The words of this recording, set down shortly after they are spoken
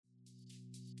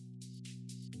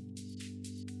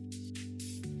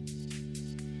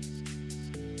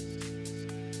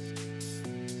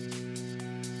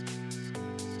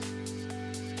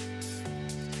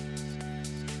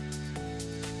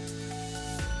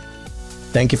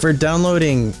Thank you for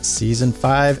downloading Season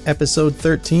 5, Episode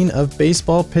 13 of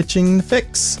Baseball Pitching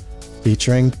Fix,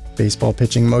 featuring baseball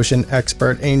pitching motion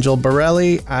expert Angel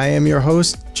Borelli. I am your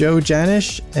host, Joe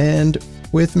Janish, and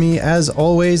with me, as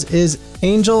always, is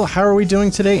Angel. How are we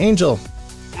doing today, Angel?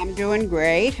 I'm doing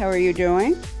great. How are you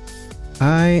doing?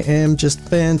 I am just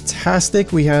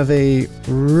fantastic. We have a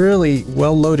really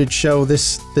well-loaded show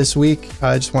this week.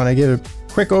 I just want to give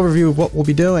a quick overview of what we'll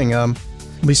be doing.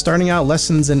 We'll be starting out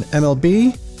lessons in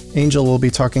MLB. Angel will be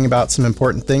talking about some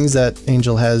important things that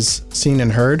Angel has seen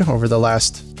and heard over the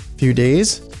last few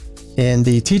days. In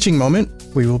the teaching moment,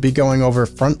 we will be going over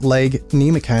front leg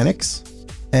knee mechanics.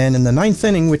 And in the ninth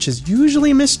inning, which is usually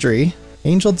a mystery,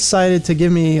 Angel decided to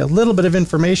give me a little bit of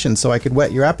information so I could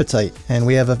whet your appetite. And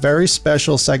we have a very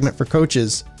special segment for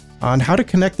coaches on how to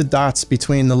connect the dots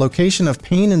between the location of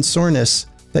pain and soreness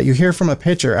that you hear from a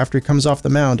pitcher after he comes off the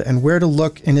mound and where to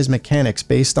look in his mechanics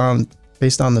based on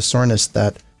the soreness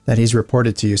that he's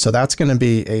reported to you. So that's going to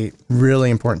be a really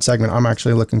important segment. I'm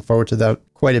actually looking forward to that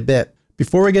quite a bit.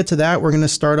 Before we get to that, we're going to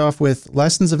start off with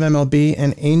lessons of MLB.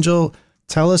 And Angel,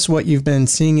 tell us what you've been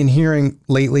seeing and hearing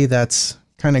lately that's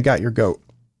kind of got your goat.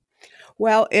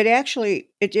 Well,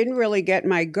 it didn't really get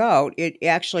my goat. It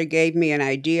actually gave me an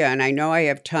idea. And I know I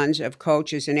have tons of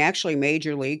coaches and actually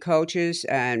major league coaches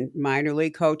and minor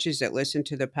league coaches that listen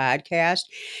to the podcast.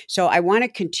 So I want to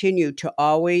continue to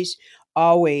always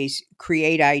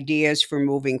create ideas for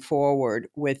moving forward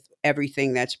with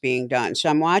everything that's being done. So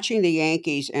I'm watching the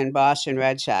Yankees and Boston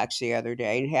Red Sox the other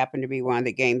day, and it happened to be one of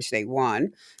the games they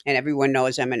won. And everyone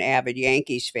knows I'm an avid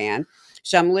Yankees fan.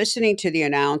 So I'm listening to the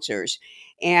announcers,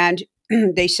 and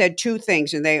they said two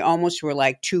things, and they almost were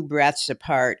like two breaths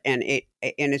apart, and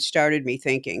it started me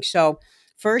thinking. So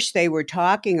first, they were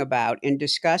talking about and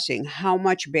discussing how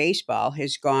much baseball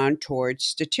has gone towards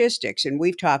statistics, and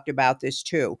we've talked about this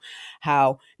too,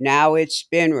 how now it's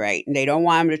spin rate, and they don't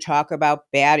want them to talk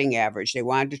about batting average. They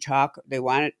wanted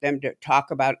them to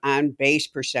talk about on base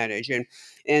percentage, and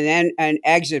then an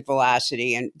exit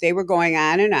velocity. And they were going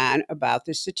on about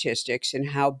the statistics and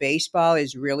how baseball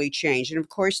has really changed. And of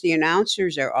course, the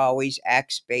announcers are always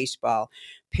ex-baseball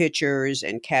pitchers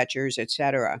and catchers,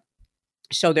 etc.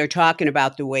 So they're talking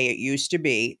about the way it used to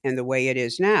be and the way it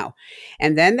is now.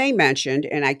 And then they mentioned,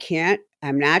 and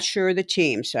I'm not sure the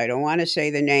team, so I don't want to say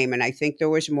the name, and I think there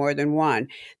was more than one.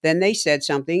 Then they said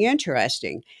something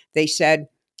interesting. They said,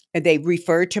 they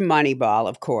referred to Moneyball,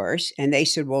 of course, and they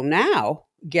said, well, now,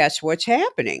 guess what's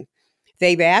happening?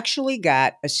 They've actually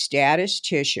got a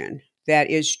statistician that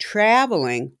is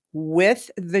traveling with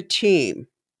the team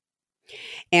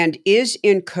and is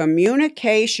in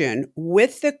communication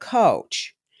with the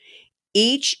coach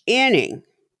each inning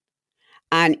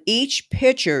on each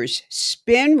pitcher's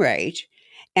spin rate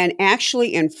and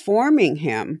actually informing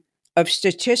him of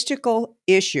statistical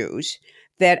issues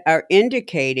that are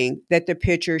indicating that the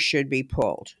pitcher should be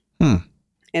pulled.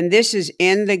 And this is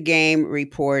in the game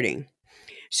reporting.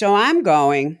 So I'm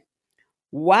going,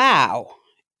 wow.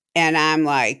 And I'm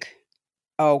like,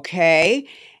 okay.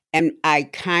 And I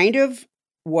kind of,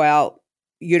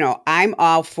 I'm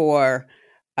all for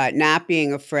not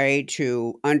being afraid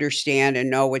to understand and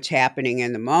know what's happening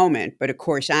in the moment. But of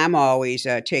course, I'm always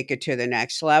take it to the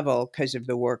next level because of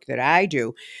the work that I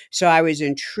do. So I was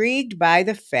intrigued by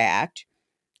the fact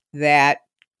that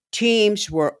teams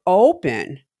were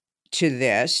open to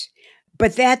this,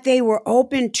 but that they were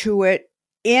open to it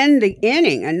in the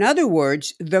inning. In other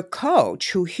words, the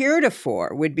coach who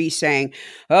heretofore would be saying,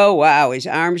 oh, wow, his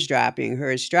arm's dropping,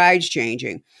 or his stride's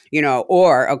changing,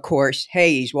 or of course,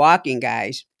 hey, he's walking,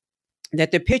 guys,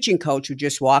 that the pitching coach would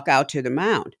just walk out to the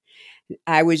mound.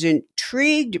 I was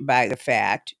intrigued by the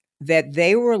fact that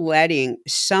they were letting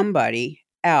somebody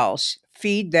else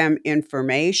feed them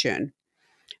information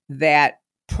that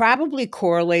probably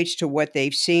correlates to what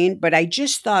they've seen, but I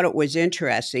just thought it was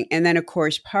interesting. And then, of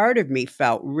course, part of me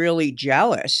felt really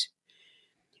jealous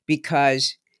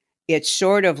because it's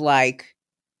sort of like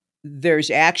there's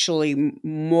actually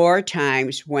more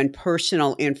times when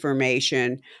personal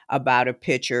information about a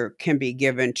pitcher can be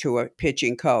given to a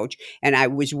pitching coach. And I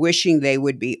was wishing they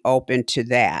would be open to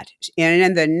that. And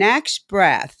in the next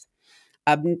breath,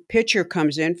 a pitcher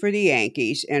comes in for the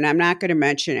Yankees, and I'm not going to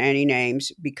mention any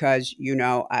names because,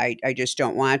 I just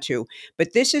don't want to.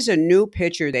 But this is a new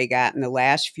pitcher they got in the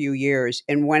last few years.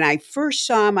 And when I first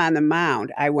saw him on the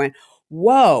mound, I went,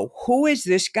 whoa, who is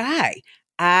this guy?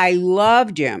 I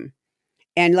loved him.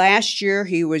 And last year,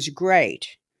 he was great.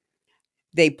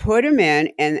 They put him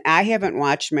in, and I haven't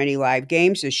watched many live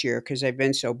games this year because I've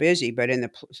been so busy. But in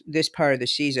this part of the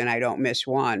season, I don't miss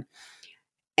one.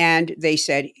 And they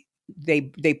said,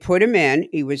 they put him in.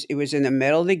 It was in the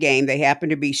middle of the game. They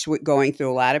happened to be going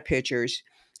through a lot of pitchers,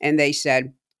 and they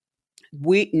said,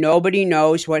 "We nobody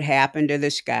knows what happened to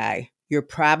this guy. You're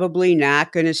probably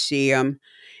not going to see him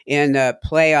in the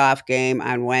playoff game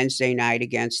on Wednesday night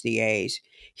against the A's.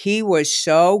 He was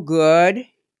so good,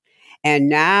 and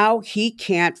now he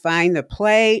can't find the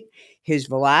plate. His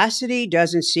velocity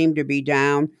doesn't seem to be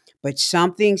down, but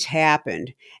something's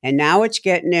happened, and now it's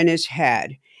getting in his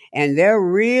head, and they're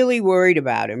really worried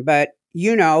about him. But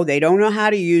they don't know how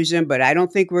to use him, but I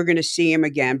don't think we're going to see him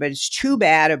again. But it's too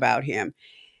bad about him."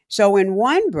 So, in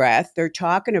one breath, they're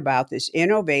talking about this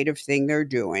innovative thing they're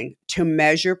doing to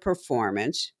measure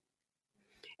performance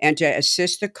and to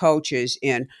assist the coaches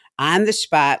in on the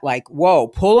spot, like, whoa,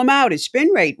 pull him out. His spin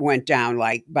rate went down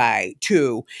like by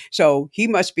 2. So he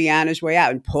must be on his way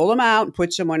out, and pull him out and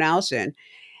put someone else in.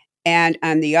 And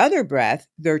on the other breath,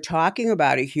 they're talking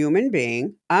about a human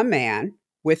being, a man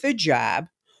with a job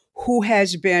who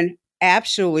has been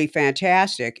absolutely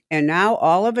fantastic. And now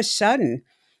all of a sudden,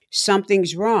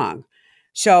 something's wrong.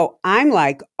 So I'm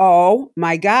like, oh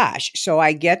my gosh. So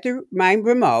I get my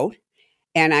remote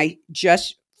and I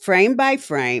just frame by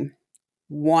frame,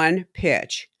 one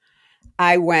pitch.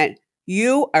 I went,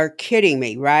 you are kidding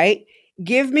me, right?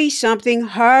 Give me something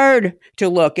hard to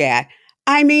look at.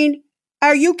 I mean,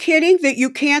 are you kidding that you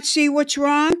can't see what's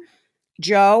wrong?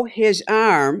 Joe, his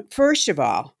arm, first of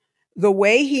all, the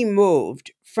way he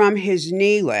moved from his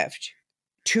knee lift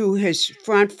to his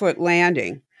front foot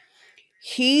landing,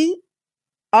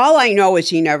 all I know is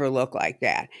he never looked like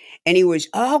that. And he was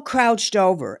all crouched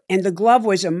over, and the glove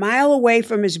was a mile away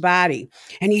from his body.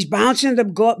 And he's bouncing the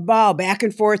ball back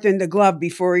and forth in the glove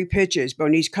before he pitches, but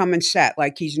when he's coming set,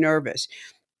 like he's nervous.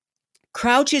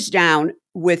 Crouches down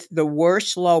with the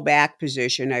worst low back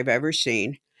position I've ever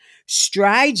seen.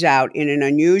 Strides out in an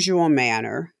unusual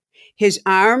manner. His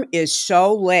arm is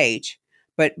so late,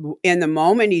 but in the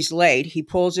moment he's late, he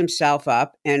pulls himself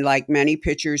up, and like many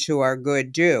pitchers who are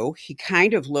good do, he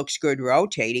kind of looks good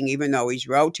rotating, even though he's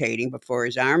rotating before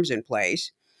his arm's in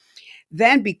place.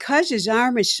 Then because his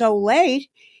arm is so late,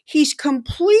 he's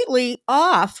completely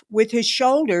off with his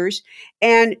shoulders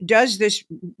and does this,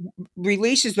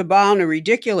 releases the ball in a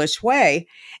ridiculous way,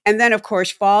 and then, of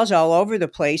course, falls all over the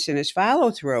place in his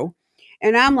follow-through.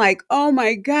 And I'm like, oh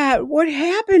my God, what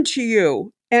happened to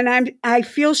you? And I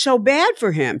feel so bad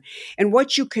for him. And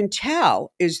what you can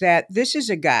tell is that this is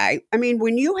a guy, I mean,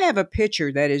 when you have a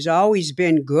pitcher that has always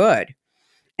been good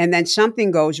and then something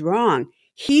goes wrong,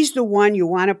 he's the one you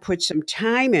want to put some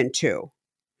time into.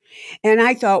 And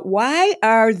I thought, why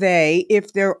are they,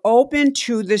 if they're open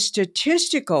to the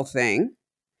statistical thing,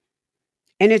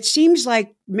 and it seems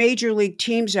like major league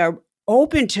teams are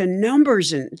open to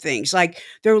numbers and things, like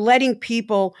they're letting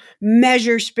people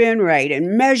measure spin rate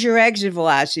and measure exit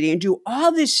velocity and do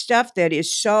all this stuff that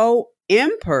is so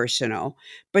impersonal,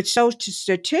 but so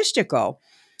statistical.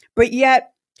 But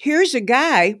yet, here's a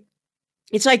guy,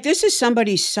 it's like this is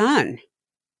somebody's son.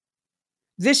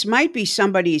 This might be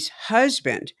somebody's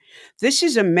husband. This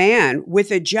is a man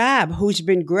with a job who's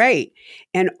been great.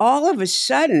 And all of a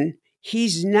sudden,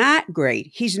 he's not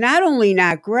great. He's not only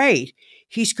not great,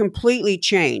 he's completely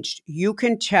changed. You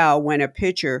can tell when a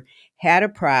pitcher had a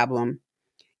problem,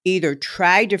 either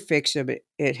tried to fix it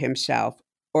himself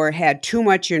or had too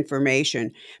much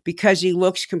information, because he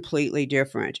looks completely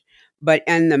different. But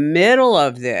in the middle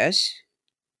of this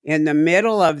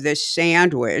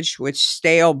sandwich with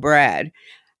stale bread,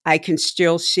 I can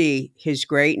still see his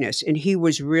greatness, and he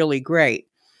was really great.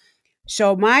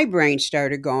 So my brain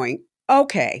started going,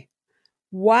 okay,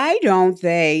 why don't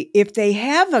they, if they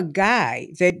have a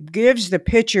guy that gives the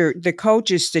pitcher, the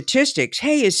coach's statistics,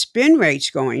 hey, his spin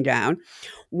rate's going down,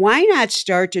 why not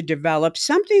start to develop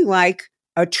something like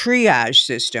a triage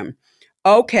system?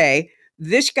 Okay,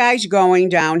 this guy's going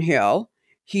downhill.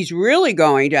 He's really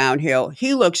going downhill.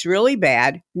 He looks really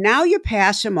bad. Now you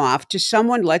pass him off to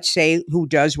someone, let's say, who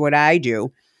does what I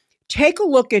do. Take a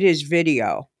look at his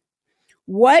video.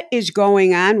 What is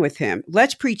going on with him?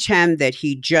 Let's pretend that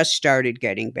he just started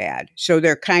getting bad. So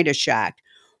they're kind of shocked.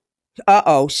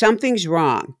 Uh-oh, something's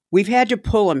wrong. We've had to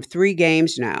pull him 3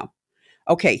 games now.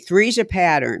 Okay, 3's a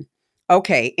pattern.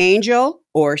 Okay, Angel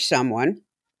or someone,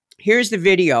 here's the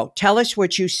video. Tell us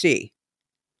what you see.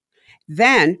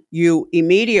 Then you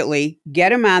immediately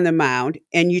get him on the mound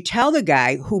and you tell the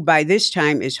guy, who by this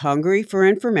time is hungry for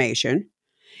information,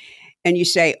 and you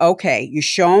say, okay, you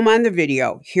show him on the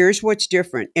video, here's what's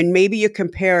different. And maybe you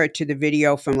compare it to the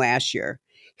video from last year.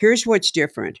 Here's what's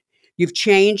different. You've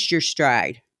changed your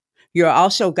stride. You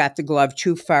also got the glove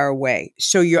too far away,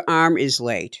 so your arm is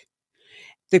late.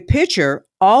 The pitcher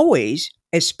always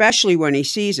especially when he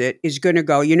sees it, is going to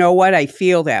go, you know what, I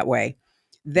feel that way.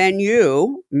 Then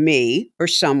you, me, or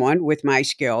someone with my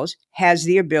skills has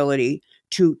the ability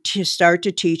to start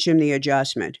to teach him the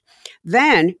adjustment.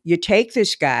 Then you take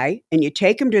this guy and you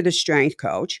take him to the strength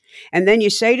coach, and then you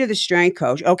say to the strength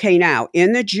coach, okay, now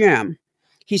in the gym,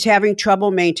 he's having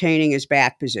trouble maintaining his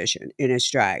back position in his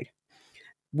stride.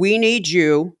 We need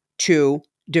you to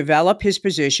develop his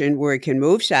position where he can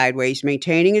move sideways,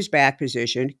 maintaining his back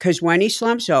position, because when he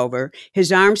slumps over,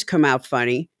 his arms come out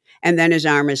funny, and then his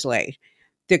arm is laid.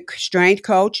 The strength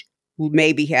coach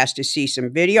maybe has to see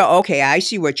some video. Okay, I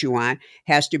see what you want.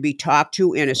 Has to be talked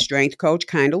to in a strength coach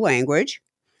kind of language.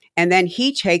 And then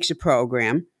he takes a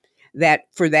program that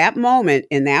for that moment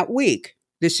in that week,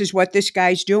 this is what this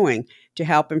guy's doing to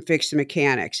help him fix the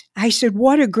mechanics. I said,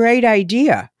 what a great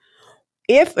idea.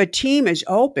 If a team is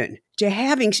open to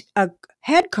having a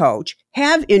head coach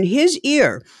have in his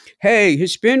ear, hey,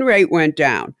 his spin rate went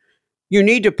down, you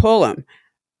need to pull him.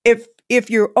 If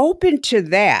you're open to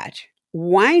that,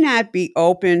 why not be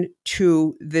open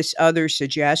to this other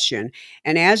suggestion?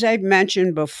 And as I've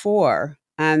mentioned before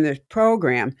on the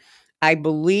program, I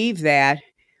believe that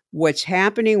what's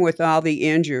happening with all the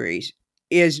injuries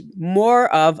is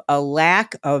more of a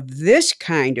lack of this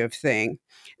kind of thing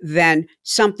than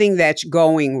something that's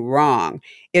going wrong.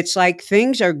 It's like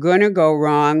things are going to go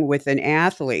wrong with an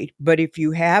athlete, but if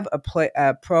you have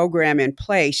a program in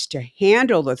place to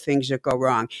handle the things that go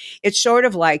wrong, it's sort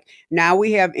of like now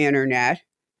we have internet,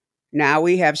 now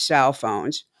we have cell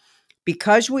phones.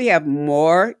 Because we have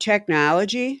more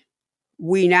technology,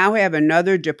 we now have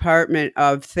another department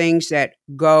of things that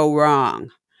go wrong.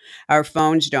 Our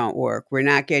phones don't work. We're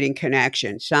not getting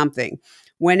connection, something.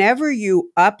 Whenever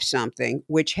you up something,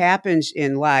 which happens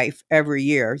in life every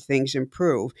year, things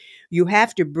improve, you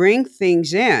have to bring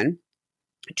things in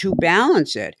to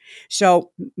balance it.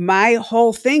 So my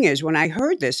whole thing is when I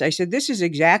heard this, I said, this is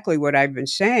exactly what I've been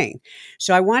saying.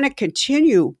 So I want to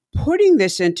continue putting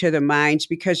this into the minds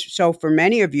because so for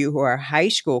many of you who are high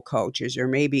school coaches or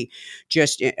maybe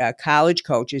just college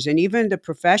coaches and even the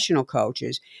professional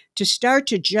coaches to start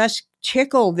to just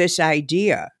tickle this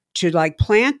idea, to like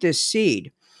plant this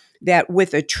seed that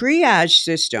with a triage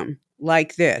system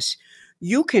like this,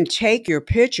 you can take your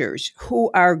pitchers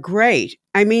who are great.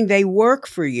 I mean, they work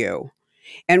for you.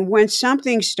 And when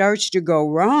something starts to go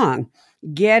wrong,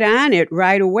 get on it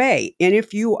right away. And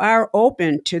if you are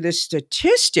open to the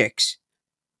statistics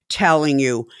telling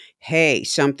you, hey,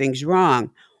 something's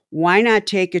wrong, why not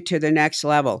take it to the next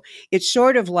level? It's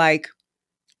sort of like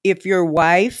if your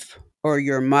wife or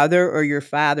your mother or your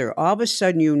father, all of a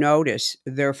sudden you notice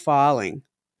they're falling,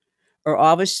 or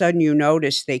all of a sudden you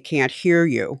notice they can't hear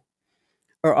you,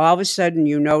 or all of a sudden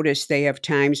you notice they have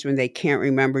times when they can't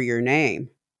remember your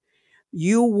name.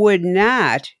 You would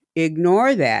not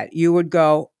ignore that. You would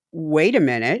go, wait a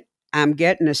minute, I'm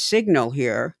getting a signal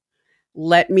here.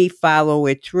 Let me follow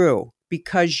it through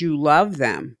because you love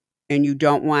them and you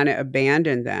don't want to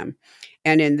abandon them.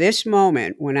 And in this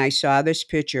moment, when I saw this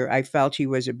picture, I felt he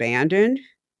was abandoned.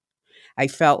 I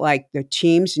felt like the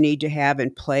teams need to have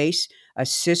in place a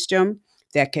system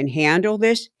that can handle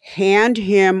this. Hand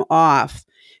him off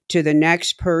to the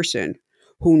next person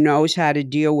who knows how to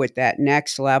deal with that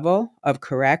next level of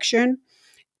correction.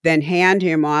 Then hand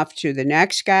him off to the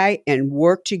next guy and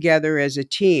work together as a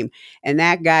team. And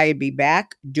that guy would be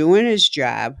back doing his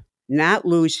job, not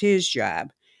lose his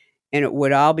job, and it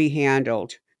would all be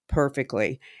handled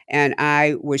perfectly. And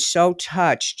I was so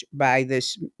touched by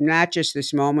this, not just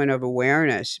this moment of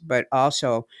awareness, but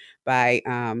also by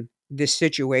this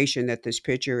situation that this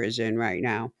pitcher is in right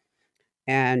now.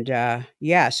 And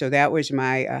so that was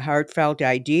my heartfelt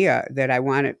idea that I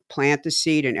want to plant the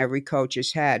seed in every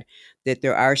coach's head that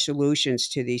there are solutions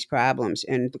to these problems.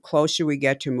 And the closer we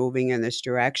get to moving in this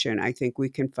direction, I think we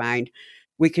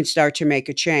can start to make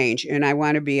a change. And I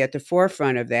want to be at the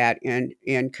forefront of that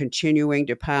and continuing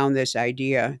to pound this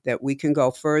idea that we can go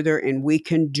further and we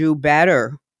can do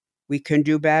better. We can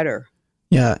do better.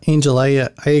 Yeah, Angel,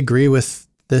 I agree with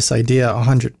this idea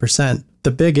 100%.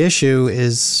 The big issue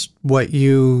is what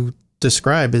you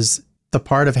describe is the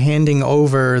part of handing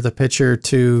over the pitcher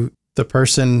to the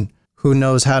person who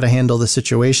knows how to handle the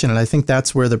situation. And I think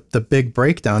that's where the big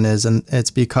breakdown is. And it's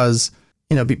because,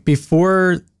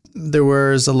 before there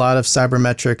was a lot of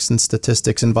sabermetrics and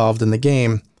statistics involved in the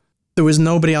game, there was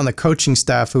nobody on the coaching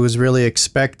staff who was really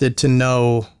expected to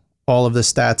know all of the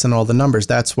stats and all the numbers.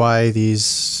 That's why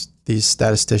these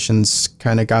statisticians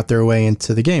kind of got their way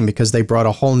into the game, because they brought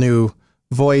a whole new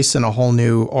voice and a whole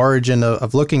new origin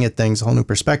of looking at things, a whole new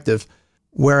perspective.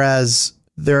 Whereas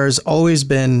there's always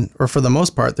been, or for the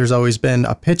most part, there's always been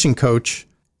a pitching coach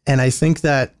And I think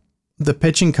that the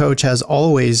pitching coach has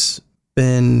always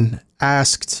been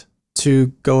asked to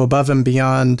go above and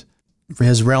beyond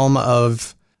his realm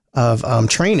of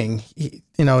training.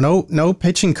 No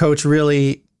pitching coach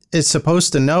really is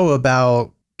supposed to know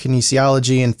about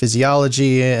kinesiology and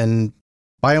physiology and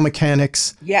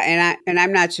biomechanics. Yeah, and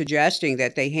I'm not suggesting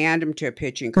that they hand them to a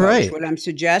pitching coach. Right. What I'm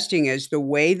suggesting is the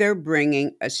way they're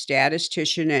bringing a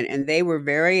statistician in, and they were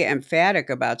very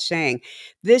emphatic about saying,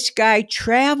 this guy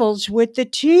travels with the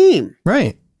team.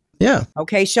 Right. Yeah.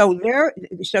 Okay, so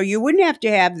you wouldn't have to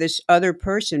have this other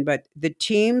person, but the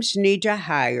teams need to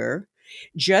hire,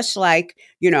 just like,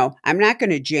 I'm not going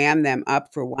to jam them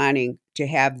up for wanting to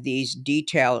have these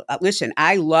detailed. Listen,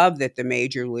 I love that the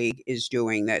Major League is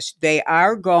doing this. They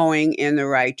are going in the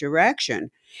right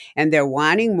direction, and they're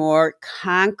wanting more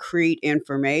concrete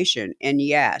information. And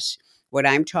yes, what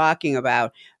I'm talking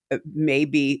about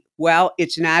maybe,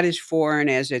 it's not as foreign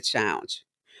as it sounds.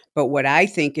 But what I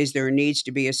think is there needs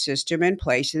to be a system in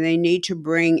place, and they need to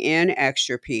bring in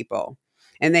extra people.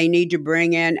 And they need to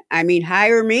bring in,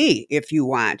 hire me if you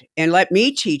want, and let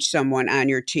me teach someone on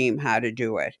your team how to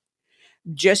do it.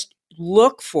 Just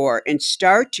look for and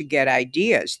start to get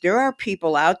ideas. There are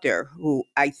people out there who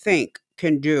I think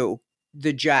can do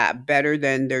the job better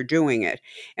than they're doing it.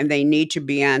 And they need to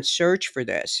be on search for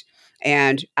this.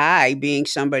 And I, being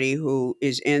somebody who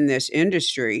is in this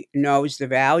industry, knows the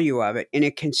value of it. And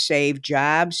it can save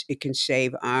jobs, it can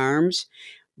save arms.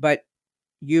 But,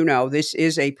 this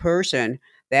is a person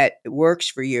that works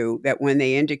for you, that when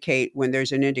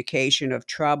there's an indication of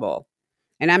trouble,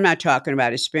 and I'm not talking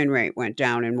about his spin rate went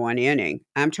down in one inning.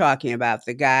 I'm talking about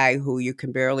the guy who you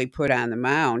can barely put on the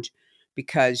mound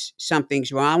because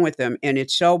something's wrong with him and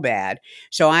it's so bad.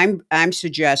 So I'm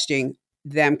suggesting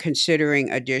them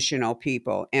considering additional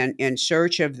people, and in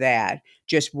search of that,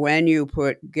 just when you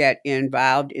get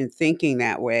involved in thinking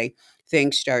that way,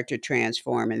 things start to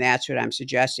transform. And that's what I'm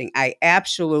suggesting. I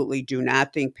absolutely do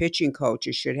not think pitching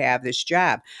coaches should have this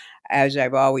job. As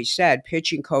I've always said,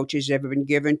 pitching coaches have been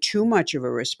given too much of a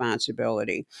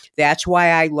responsibility. That's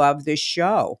why I love this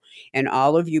show. And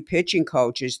all of you pitching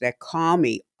coaches that call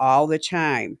me all the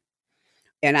time,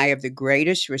 and I have the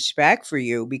greatest respect for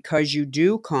you because you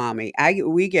do call me.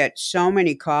 We get so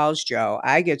many calls, Joe.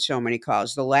 I get so many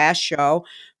calls. The last show,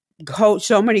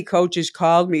 so many coaches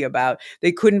called me about,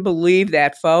 they couldn't believe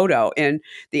that photo and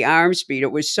the arm speed.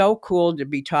 It was so cool to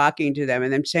be talking to them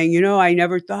and them saying, I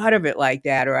never thought of it like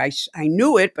that, or I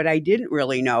knew it, but I didn't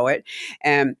really know it.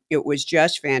 And it was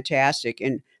just fantastic.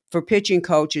 And for pitching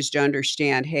coaches to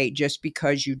understand, hey, just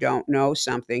because you don't know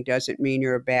something doesn't mean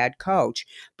you're a bad coach,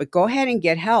 but go ahead and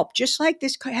get help. Just like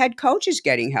this head coach is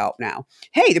getting help now.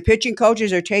 Hey, the pitching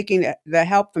coaches are taking the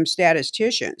help from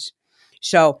statisticians.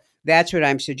 So that's what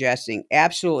I'm suggesting.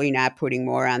 Absolutely not putting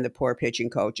more on the poor pitching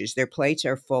coaches. Their plates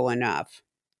are full enough.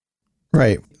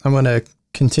 Right. I'm going to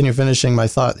continue finishing my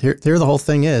thought. Here the whole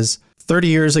thing is, 30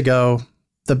 years ago,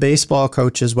 the baseball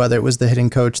coaches, whether it was the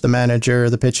hitting coach, the manager,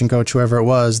 the pitching coach, whoever it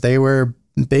was, they were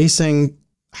basing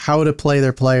how to play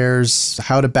their players,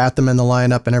 how to bat them in the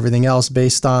lineup and everything else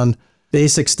based on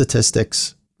basic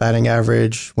statistics, batting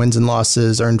average, wins and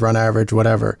losses, earned run average,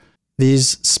 whatever.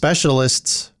 These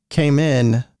specialists came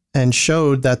in and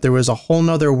showed that there was a whole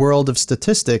nother world of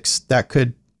statistics that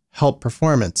could help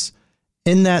performance.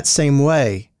 In that same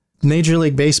way, Major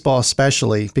League Baseball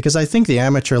especially, because I think the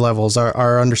amateur levels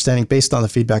are understanding based on the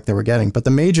feedback that we're getting, but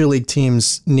the major league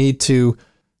teams need to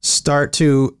start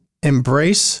to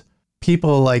embrace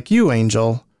people like you,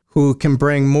 Angel, who can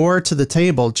bring more to the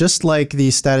table, just like the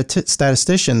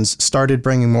statisticians started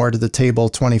bringing more to the table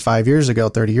 25 years ago,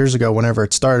 30 years ago, whenever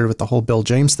it started with the whole Bill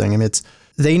James thing. I mean,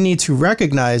 they need to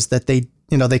recognize that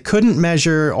they couldn't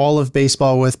measure all of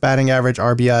baseball with batting average,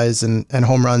 RBIs, and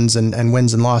home runs and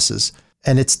wins and losses.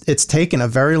 And it's taken a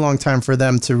very long time for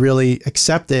them to really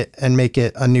accept it and make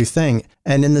it a new thing.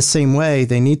 And in the same way,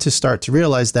 they need to start to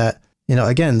realize that,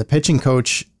 again, the pitching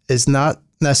coach is not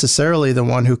necessarily the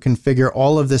one who can figure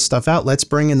all of this stuff out. Let's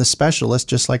bring in the specialist,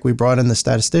 just like we brought in the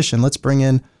statistician. Let's bring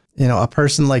in, a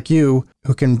person like you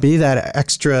who can be that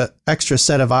extra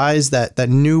set of eyes, that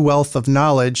new wealth of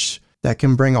knowledge that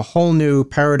can bring a whole new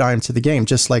paradigm to the game,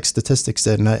 just like statistics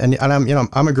did. And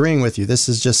I'm agreeing with you. This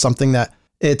is just something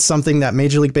that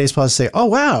Major League Baseball has to say, oh,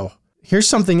 wow, here's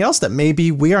something else that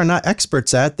maybe we are not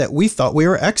experts at that we thought we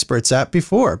were experts at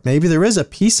before. Maybe there is a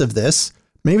piece of this.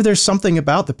 Maybe there's something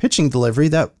about the pitching delivery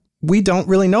that we don't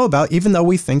really know about, even though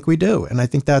we think we do. And I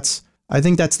think that's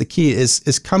the key is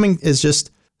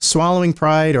just swallowing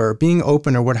pride or being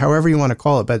open or however you want to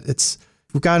call it. But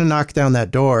we've got to knock down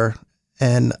that door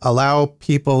and allow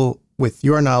people with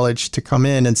your knowledge to come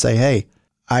in and say, hey,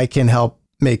 I can help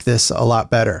make this a lot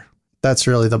better. That's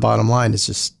really the bottom line, is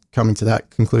just coming to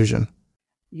that conclusion.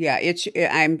 Yeah,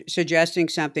 I'm suggesting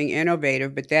something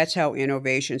innovative, but that's how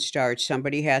innovation starts.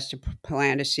 Somebody has to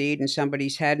plant a seed in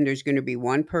somebody's head, and there's going to be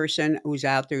one person who's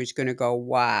out there who's going to go,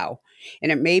 wow.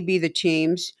 And it may be the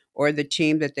teams or the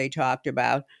team that they talked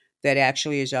about that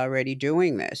actually is already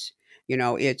doing this.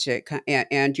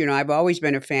 I've always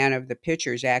been a fan of the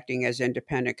pitchers acting as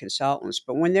independent consultants,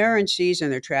 but when they're in season,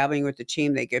 they're traveling with the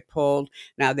team, they get pulled.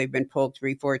 Now they've been pulled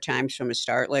 3-4 times from a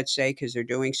start, let's say, because they're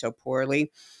doing so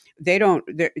poorly.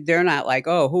 They're not like,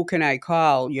 oh, who can I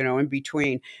call, in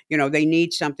between. They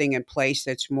need something in place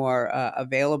that's more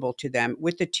available to them,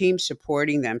 with the team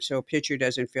supporting them, so a pitcher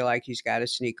doesn't feel like he's got to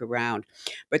sneak around.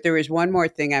 But there is one more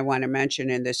thing I want to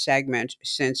mention in this segment,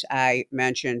 since I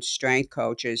mentioned strength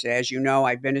coaches. As you know,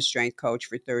 I've been a strength coach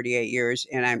for 38 years,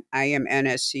 and I am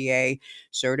NSCA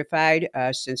certified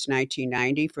since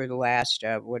 1990, for the last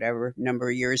whatever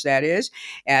number of years that is,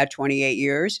 28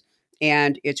 years.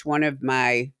 And it's one of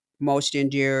my most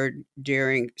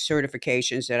endearing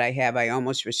certifications that I have. I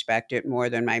almost respect it more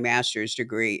than my master's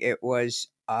degree. It was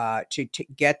to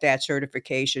get that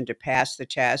certification, to pass the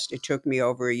test. It took me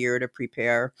over a year to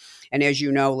prepare. And as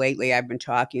you know, lately I've been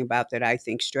talking about that I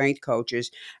think strength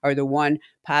coaches are the one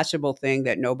possible thing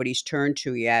that nobody's turned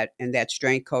to yet, and that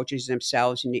strength coaches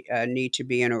themselves need to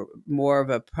be in a more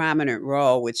of a prominent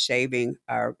role with saving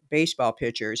our baseball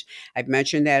pitchers. I've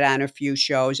mentioned that on a few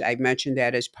shows. I've mentioned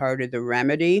that as part of the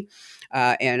remedy.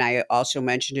 And I also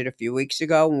mentioned it a few weeks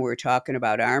ago when we were talking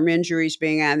about arm injuries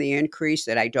being on the increase,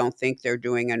 that I don't think they're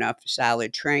doing enough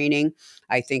solid training.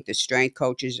 I think the strength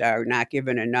coaches are not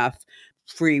given enough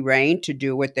free reign to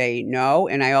do what they know.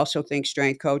 And I also think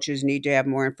strength coaches need to have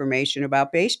more information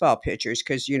about baseball pitchers,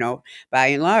 because, by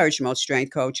and large, most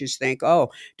strength coaches think,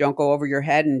 oh, don't go over your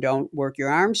head and don't work your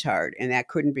arms hard. And that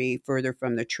couldn't be further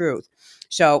from the truth.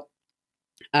 So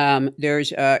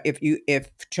there's if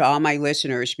to all my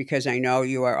listeners, because I know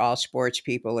you are all sports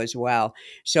people as well.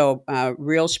 So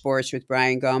Real Sports with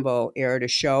Brian Gumbel aired a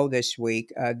show this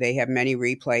week. They have many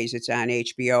replays. It's on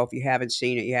HBO. If you haven't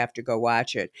seen it, you have to go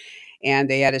watch it. And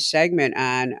they had a segment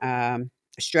on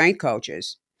strength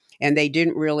coaches. And they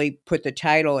didn't really put the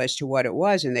title as to what it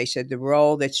was. And they said the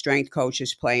role that strength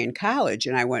coaches play in college.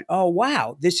 And I went, oh,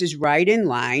 wow, this is right in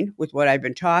line with what I've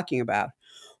been talking about.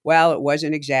 Well, it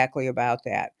wasn't exactly about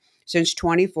that. Since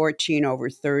 2014, over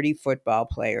 30 football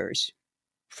players,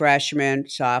 freshmen,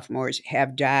 sophomores,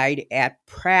 have died at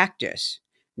practice,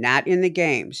 not in the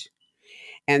games.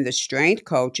 And the strength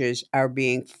coaches are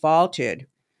being faulted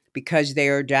because they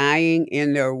are dying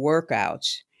in their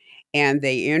workouts. And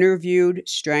they interviewed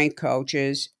strength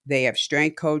coaches. They have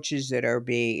strength coaches that are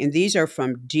being, and these are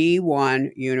from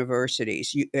D1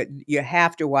 universities. You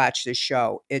have to watch the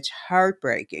show. It's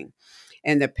heartbreaking.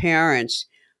 And the parents,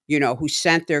 who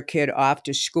sent their kid off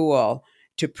to school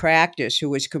to practice, who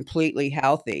was completely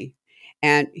healthy,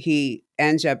 and he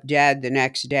ends up dead the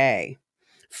next day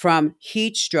from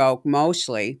heat stroke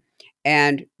mostly,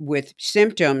 and with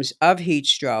symptoms of heat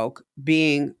stroke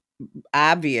being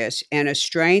obvious, and a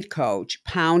strength coach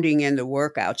pounding in the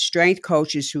workout. Strength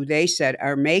coaches who they said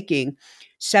are making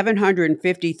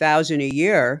 $750,000 a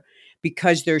year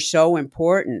because they're so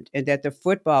important, and that the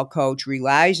football coach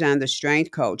relies on the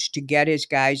strength coach to get his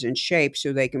guys in shape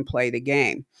so they can play the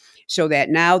game. So that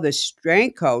now the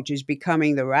strength coach is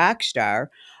becoming the rock star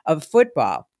of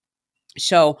football.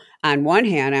 So on one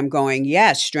hand, I'm going,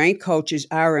 yes, strength coaches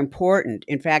are important.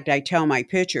 In fact, I tell my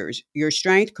pitchers, your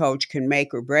strength coach can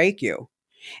make or break you.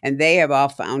 And they have all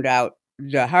found out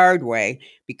the hard way,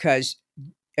 because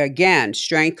again,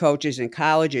 strength coaches in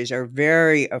colleges are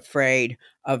very afraid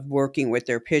of working with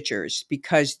their pitchers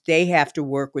because they have to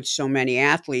work with so many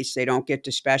athletes. They don't get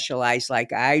to specialize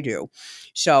like I do.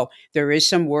 So there is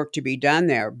some work to be done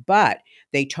there. But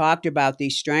they talked about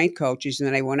these strength coaches, and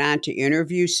then I went on to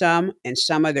interview some, and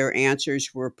some of their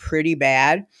answers were pretty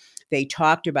bad. They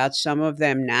talked about some of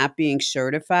them not being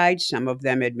certified. Some of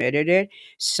them admitted it.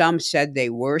 Some said they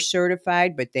were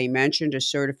certified, but they mentioned a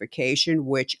certification,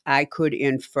 which I could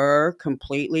infer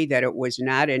completely that it was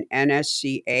not an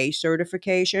NSCA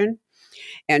certification.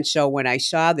 And so when I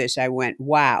saw this, I went,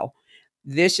 wow,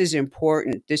 this is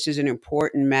important. This is an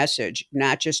important message,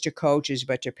 not just to coaches,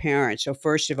 but to parents. So,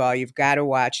 first of all, you've got to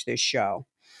watch this show.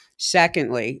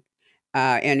 Secondly,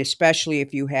 and especially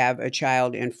if you have a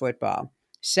child in football.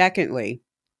 Secondly,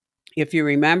 if you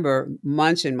remember,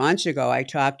 months and months ago, I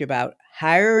talked about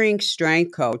hiring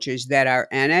strength coaches that are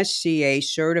NSCA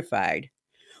certified,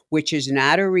 which is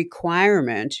not a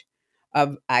requirement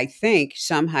of, I think,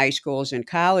 some high schools and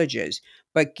colleges.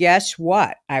 But guess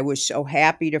what? I was so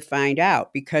happy to find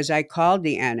out because I called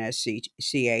the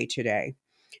NSCA today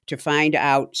to find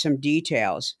out some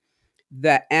details.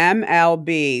 The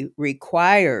MLB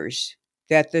requires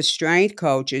that the strength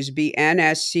coaches be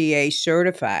NSCA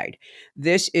certified.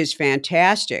 This is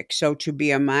fantastic. So, to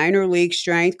be a minor league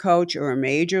strength coach or a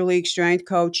major league strength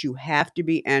coach, you have to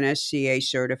be NSCA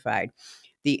certified.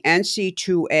 The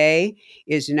NC2A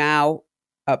is now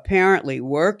apparently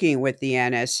working with the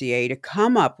NSCA to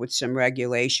come up with some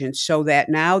regulations so that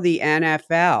now the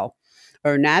NFL,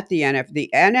 or not the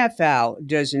NFL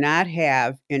does not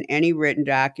have in any written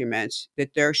documents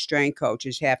that their strength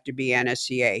coaches have to be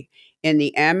NSCA. In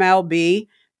the MLB,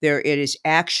 there it is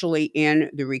actually in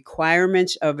the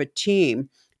requirements of a team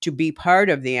to be part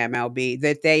of the MLB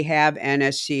that they have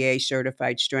NSCA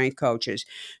certified strength coaches.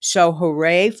 So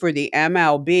hooray for the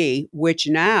MLB, which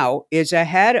now is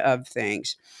ahead of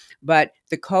things. But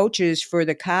the coaches for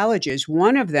the colleges,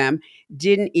 one of them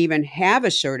didn't even have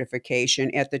a certification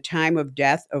at the time of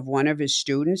death of one of his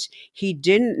students.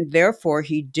 Therefore,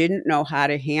 he didn't know how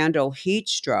to handle heat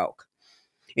stroke.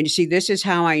 And you see, this is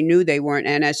how I knew they weren't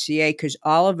NSCA, because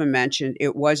all of them mentioned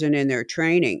it wasn't in their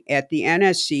training. At the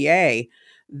NSCA,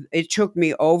 it took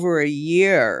me over a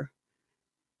year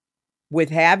with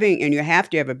having, and you have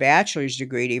to have a bachelor's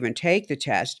degree to even take the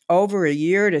test, over a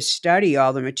year to study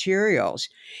all the materials.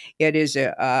 It is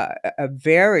a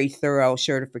very thorough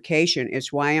certification.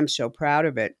 It's why I'm so proud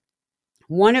of it.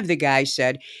 One of the guys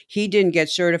said he didn't get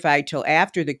certified till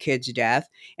after the kid's death,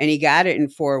 and he got it in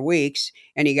 4 weeks,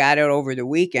 and he got it over the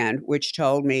weekend, which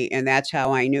told me, and that's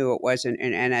how I knew it wasn't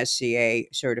an NSCA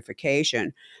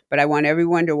certification. But I want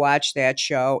everyone to watch that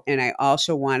show, and I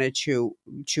also wanted to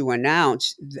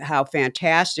announce how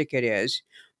fantastic it is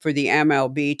for the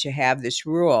MLB to have this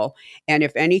rule. And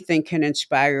if anything can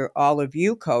inspire all of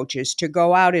you coaches to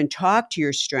go out and talk to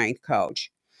your strength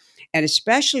coach. And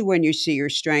especially when you see your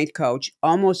strength coach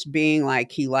almost being like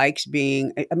he likes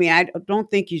being, I mean, I don't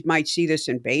think you might see this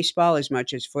in baseball as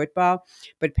much as football,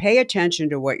 but pay attention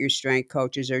to what your strength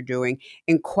coaches are doing.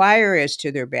 Inquire as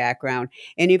to their background.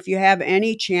 And if you have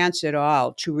any chance at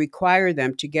all to require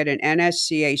them to get an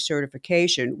NSCA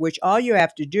certification, which all you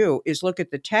have to do is look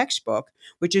at the textbook,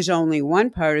 which is only one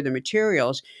part of the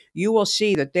materials, you will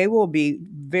see that they will be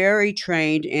very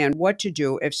trained in what to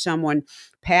do if someone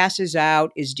passes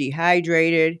out, is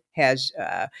dehydrated, has,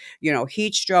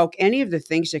 heat stroke, any of the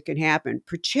things that can happen,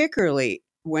 particularly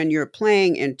when you're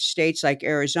playing in states like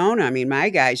Arizona. I mean, my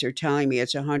guys are telling me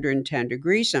it's 110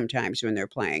 degrees sometimes when they're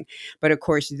playing. But of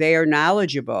course, they are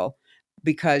knowledgeable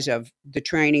because of the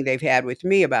training they've had with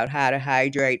me about how to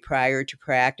hydrate prior to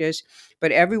practice.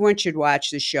 But everyone should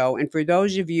watch the show. And for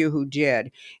those of you who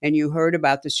did, and you heard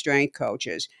about the strength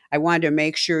coaches, I wanted to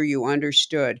make sure you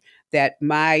understood that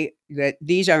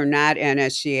these are not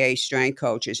NSCA strength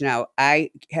coaches. Now, I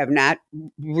have not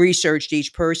researched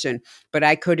each person, but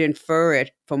I could infer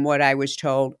it from what I was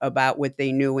told about what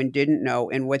they knew and didn't know,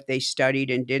 and what they studied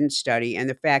and didn't study, and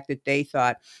the fact that they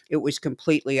thought it was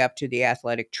completely up to the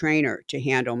athletic trainer to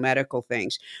handle medical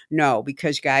things. No,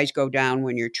 because guys go down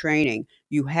when you're training.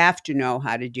 You have to know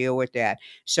how to deal with that.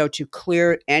 So to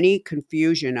clear any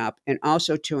confusion up, and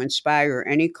also to inspire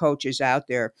any coaches out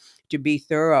there to be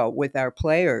thorough with our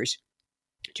players,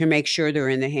 to make sure they're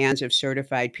in the hands of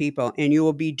certified people. And you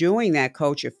will be doing that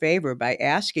coach a favor by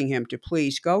asking him to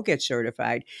please go get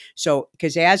certified. So,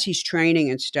 because as he's training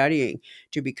and studying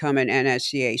to become an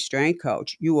NSCA strength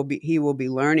coach, he will be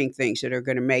learning things that are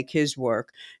going to make his work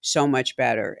so much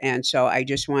better. And so I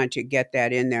just wanted to get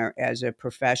that in there as a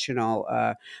professional,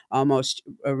 almost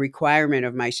a requirement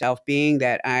of myself, being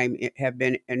that I have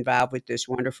been involved with this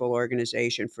wonderful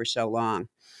organization for so long.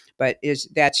 But is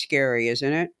that scary,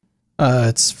 isn't it?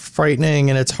 It's frightening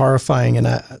and it's horrifying, and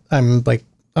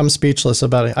I'm speechless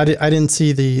about it. I didn't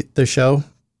see the show,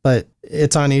 but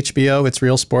it's on HBO. It's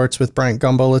Real Sports with Bryant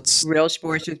Gumbel. It's Real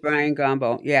Sports with Brian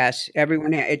Gumbel. Yes,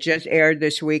 everyone. It just aired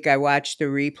this week. I watched the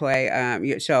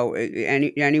replay, so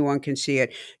anyone can see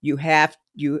it.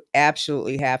 You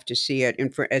absolutely have to see it,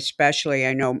 and especially,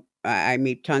 I know I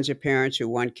meet tons of parents who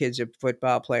one kid's a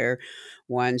football player,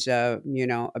 one's a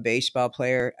baseball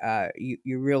player.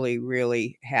 You really,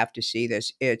 really have to see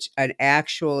this. It's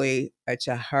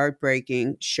a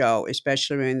heartbreaking show,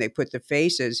 especially when they put the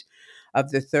faces of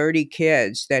the 30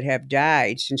 kids that have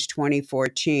died since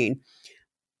 2014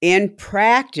 in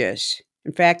practice.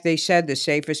 In fact, they said the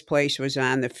safest place was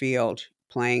on the field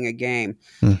playing a game.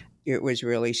 It was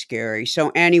really scary.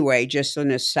 So anyway, just on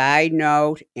a side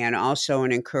note and also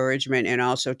an encouragement and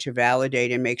also to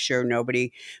validate and make sure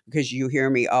nobody, because you hear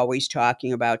me always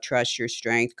talking about trust your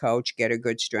strength coach, get a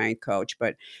good strength coach,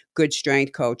 but good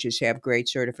strength coaches have great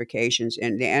certifications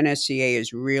and the NSCA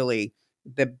is really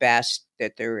the best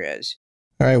that there is.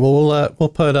 All right. Well, we'll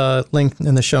put a link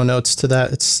in the show notes to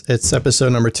that. It's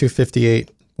episode number 258.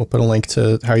 We'll put a link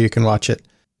to how you can watch it.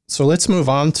 So let's move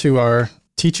on to our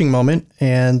teaching moment.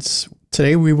 And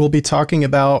today we will be talking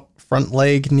about front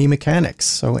leg knee mechanics.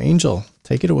 So Angel,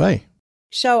 take it away.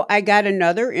 So I got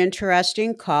another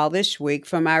interesting call this week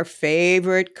from our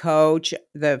favorite coach,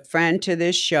 the friend to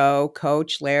this show,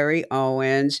 Coach Larry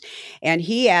Owens. And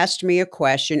he asked me a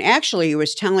question. Actually, he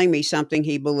was telling me something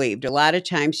he believed. A lot of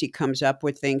times he comes up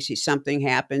with things, something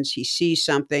happens, he sees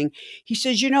something. He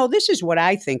says, this is what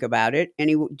I think about it. And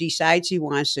he decides he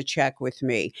wants to check with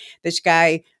me. This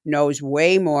guy knows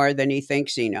way more than he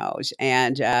thinks he knows.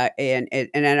 And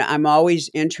I'm always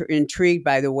intrigued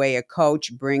by the way a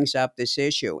coach brings up this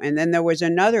issue. And then there was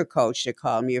another coach that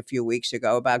called me a few weeks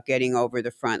ago about getting over the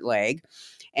front leg.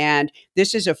 And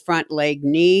this is a front leg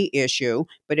knee issue,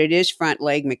 but it is front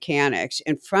leg mechanics.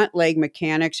 And front leg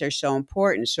mechanics are so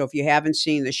important. So if you haven't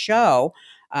seen the show,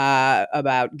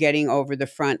 about getting over the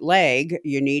front leg,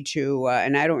 you need to,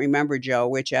 and I don't remember, Joe,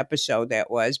 which episode that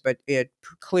was, but it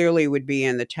clearly would be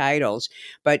in the titles.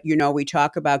 But, we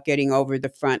talk about getting over the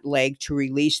front leg to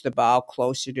release the ball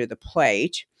closer to the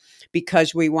plate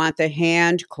because we want the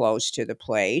hand close to the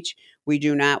plate. We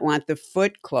do not want the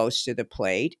foot close to the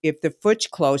plate. If the foot's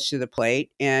close to the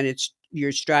plate and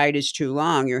your stride is too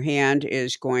long, your hand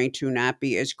is going to not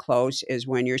be as close as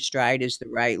when your stride is the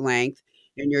right length.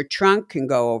 And your trunk can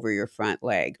go over your front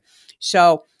leg.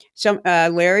 So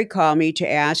Larry called me to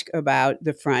ask about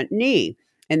the front knee.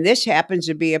 And this happens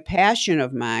to be a passion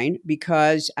of mine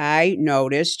because I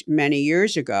noticed many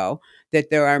years ago that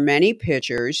there are many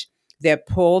pitchers that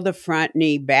pull the front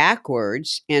knee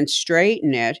backwards and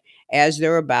straighten it as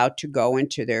they're about to go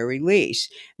into their release.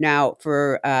 Now,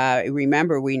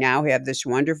 remember, we now have this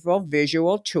wonderful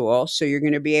visual tool. So you're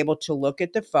going to be able to look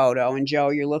at the photo. And Joe,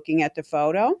 you're looking at the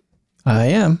photo? I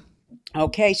am.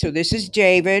 Okay, so this is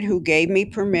David who gave me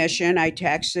permission. I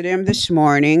texted him this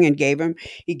morning and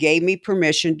he gave me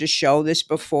permission to show this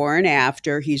before and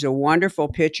after. He's a wonderful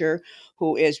pitcher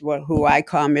who I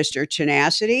call Mr.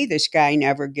 Tenacity. This guy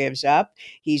never gives up.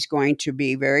 He's going to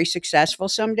be very successful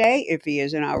someday if he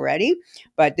isn't already.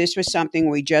 But this was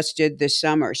something we just did this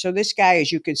summer. So this guy,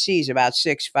 as you can see, is about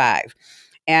 6'5".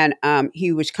 And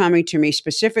he was coming to me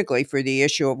specifically for the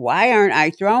issue of why aren't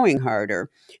I throwing harder?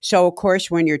 So, of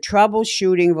course, when you're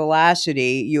troubleshooting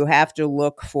velocity, you have to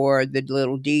look for the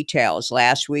little details.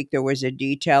 Last week, there was a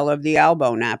detail of the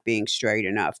elbow not being straight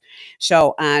enough.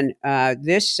 So on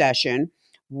this session,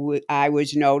 I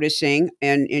was noticing,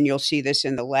 and you'll see this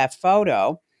in the left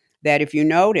photo, that if you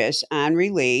notice on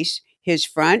release, his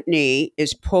front knee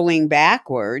is pulling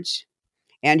backwards.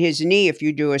 And his knee, if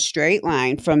you do a straight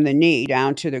line from the knee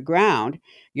down to the ground,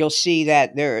 you'll see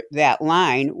that that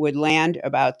line would land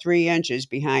about 3 inches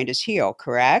behind his heel,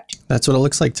 correct? That's what it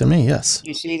looks like to me, yes.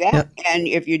 You see that? Yep. And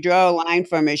if you draw a line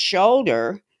from his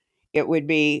shoulder, it would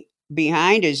be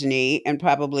behind his knee and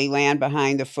probably land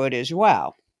behind the foot as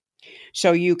well.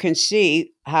 So you can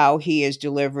see how he is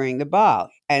delivering the ball.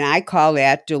 And I call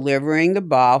that delivering the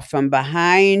ball from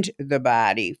behind the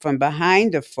body, from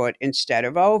behind the foot instead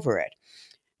of over it.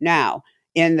 Now,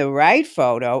 in the right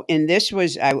photo, and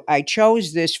I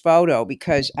chose this photo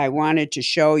because I wanted to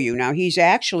show you. Now, he's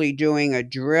actually doing a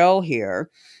drill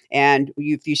here. And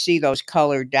if you see those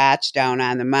colored dots down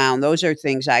on the mound, those are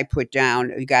things I put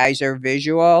down. The guys are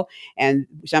visual, and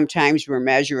sometimes we're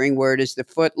measuring where does the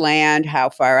foot land,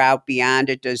 how far out beyond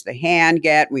it does the hand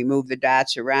get. We move the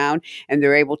dots around, and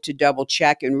they're able to double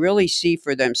check and really see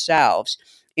for themselves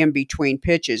in between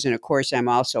pitches. And of course, I'm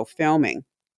also filming.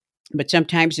 But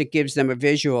sometimes it gives them a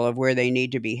visual of where they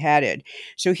need to be headed.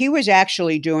 So he was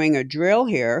actually doing a drill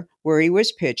here where he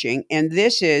was pitching. And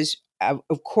this is,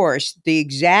 of course, the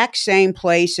exact same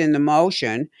place in the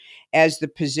motion as the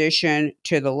position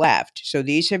to the left. So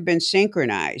these have been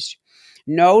synchronized.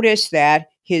 Notice that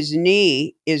his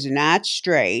knee is not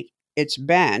straight, it's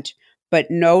bent. But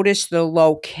notice the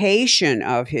location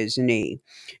of his knee.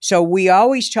 So we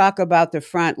always talk about the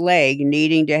front leg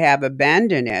needing to have a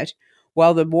bend in it.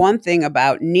 Well, the one thing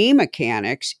about knee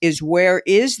mechanics is where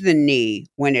is the knee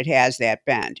when it has that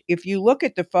bend? If you look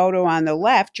at the photo on the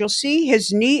left, you'll see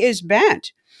his knee is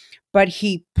bent, but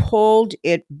he pulled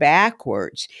it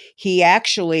backwards. He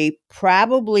actually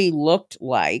probably looked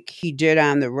like he did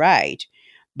on the right,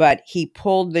 but he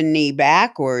pulled the knee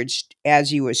backwards as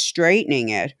he was straightening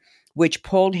it. which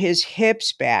pulled his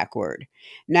hips backward.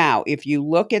 Now, if you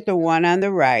look at the one on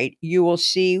the right, you will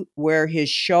see where his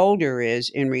shoulder is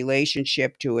in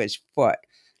relationship to his foot.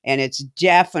 And it's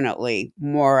definitely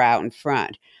more out in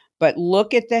front. But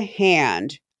look at the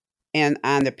hand and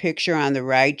on the picture on the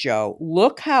right, Joe.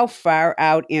 Look how far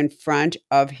out in front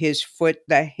of his foot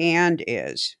the hand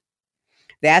is.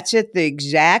 That's at the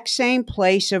exact same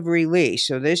place of release.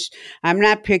 So I'm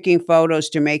not picking photos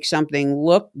to make something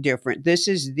look different.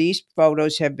 These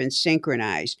photos have been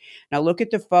synchronized. Now look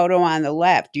at the photo on the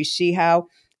left. Do you see how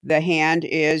the hand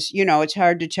is, it's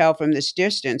hard to tell from this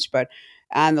distance, but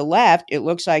on the left, it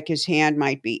looks like his hand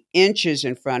might be inches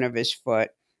in front of his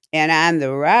foot. And on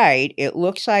the right, it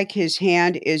looks like his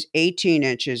hand is 18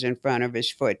 inches in front of his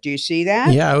foot. Do you see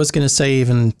that? Yeah, I was going to say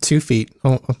even 2 feet.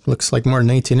 Oh, looks like more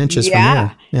than 18 inches from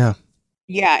here. Yeah.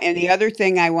 Yeah. And the other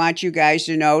thing I want you guys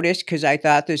to notice, because I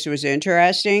thought this was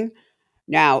interesting.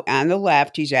 Now, on the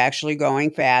left, he's actually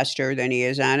going faster than he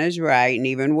is on his right. And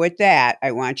even with that,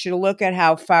 I want you to look at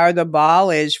how far the ball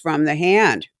is from the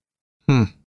hand.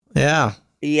 Yeah.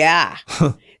 Yeah.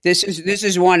 This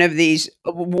is one of these,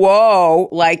 whoa,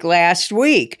 like last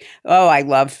week. Oh, I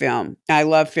love film. I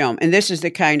love film. And this is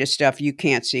the kind of stuff you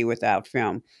can't see without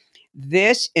film.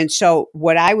 And so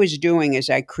what I was doing is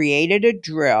I created a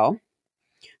drill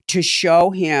to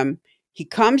show him. He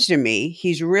comes to me.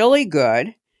 He's really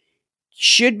good.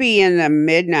 Should be in the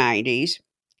mid 90s.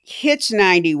 Hits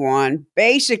 91,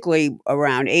 basically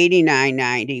around 89,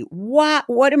 90.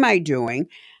 What am I doing?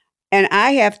 And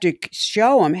I have to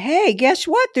show him, hey, guess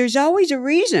what? There's always a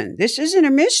reason. This isn't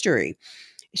a mystery.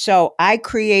 So I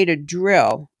create a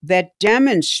drill that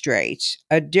demonstrates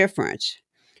a difference.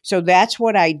 So that's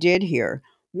what I did here.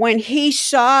 When he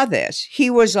saw this, he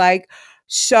was like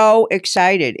so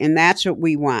excited. And that's what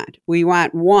we want. We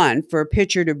want, one, for a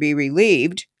pitcher to be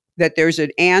relieved that there's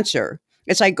an answer.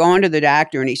 It's like going to the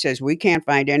doctor and he says, we can't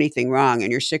find anything wrong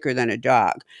and you're sicker than a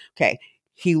dog. Okay.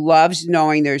 He loves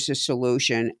knowing there's a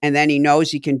solution, and then he knows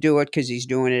he can do it because he's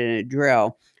doing it in a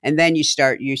drill. And then you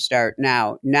start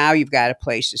now. Now you've got a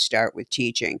place to start with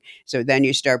teaching. So then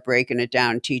you start breaking it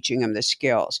down, teaching them the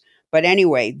skills. But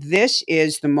anyway, this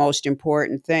is the most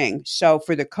important thing. So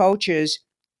for the coaches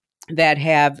that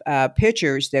have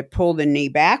pitchers that pull the knee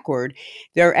backward,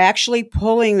 they're actually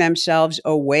pulling themselves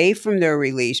away from their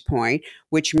release point,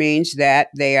 which means that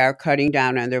they are cutting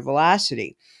down on their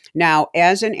velocity. Now,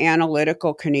 as an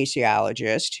analytical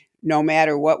kinesiologist, no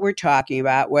matter what we're talking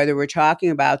about, whether we're talking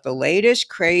about the latest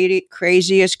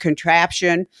craziest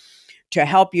contraption to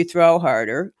help you throw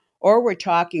harder, or we're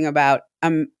talking about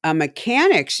a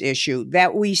mechanics issue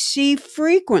that we see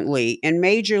frequently in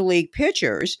major league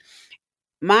pitchers,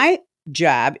 my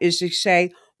job is to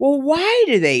say, well, why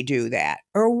do they do that?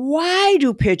 Or why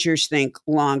do pitchers think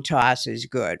long toss is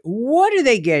good? What are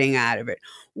they getting out of it?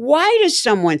 Why does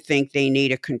someone think they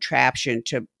need a contraption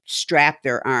to strap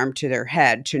their arm to their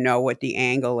head to know what the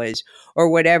angle is or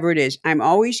whatever it is? I'm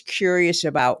always curious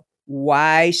about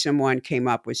why someone came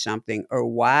up with something or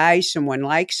why someone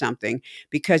likes something,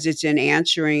 because it's in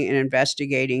answering and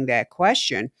investigating that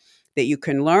question that you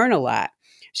can learn a lot.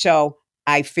 So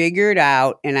I figured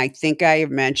out, and I think I have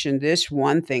mentioned this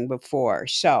one thing before.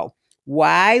 So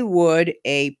why would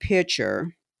a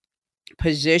pitcher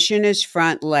position his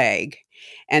front leg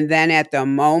and then at the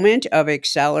moment of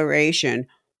acceleration,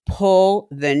 pull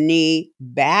the knee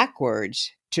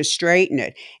backwards to straighten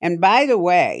it? And by the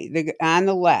way, on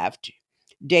the left,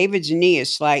 David's knee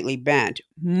is slightly bent.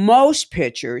 Most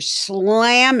pitchers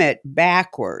slam it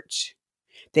backwards.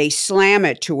 They slam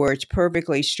it to where it's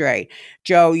perfectly straight.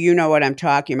 Joe, you know what I'm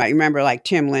talking about. You remember like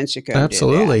Tim Lincecum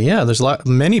Absolutely, did that. Yeah. There's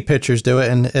many pitchers do it,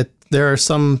 and there are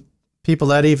some people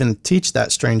that even teach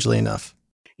that, strangely enough.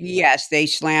 Yes, they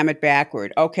slam it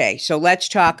backward. Okay, so let's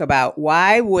talk about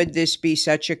why would this be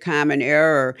such a common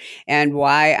error and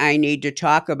why I need to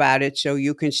talk about it so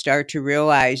you can start to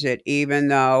realize it, even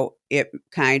though it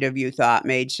kind of you thought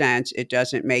made sense. It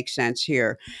doesn't make sense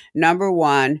here. Number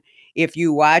one, if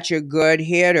you watch a good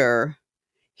hitter,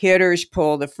 hitters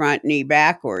pull the front knee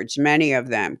backwards, many of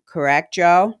them. Correct,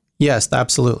 Joe? Yes,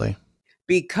 absolutely.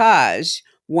 Because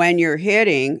when you're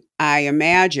hitting, I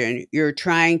imagine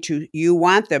you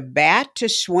want the bat to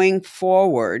swing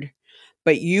forward,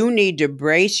 but you need to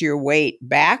brace your weight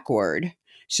backward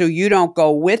so you don't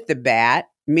go with the bat,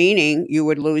 meaning you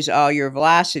would lose all your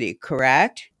velocity,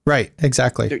 correct? Right,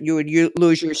 exactly. You would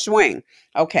lose your swing.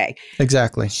 Okay.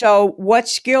 Exactly. So what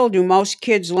skill do most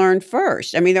kids learn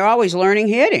first? I mean, they're always learning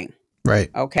hitting.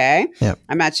 Right. Okay. Yeah.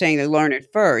 I'm not saying they learn it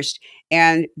first.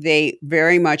 And they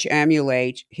very much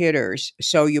emulate hitters.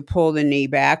 So you pull the knee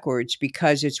backwards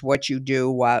because it's what you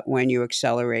do when you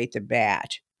accelerate the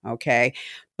bat. Okay.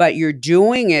 But you're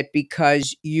doing it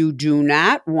because you do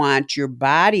not want your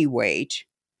body weight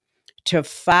to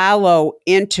follow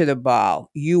into the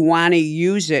ball. You want to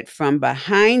use it from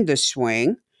behind the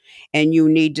swing, and you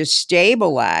need to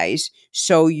stabilize,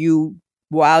 so you,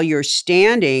 while you're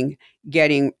standing,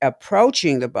 getting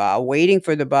approaching the ball, waiting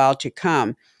for the ball to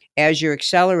come, as you're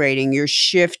accelerating, you're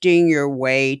shifting your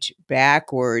weight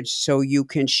backwards so you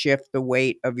can shift the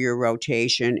weight of your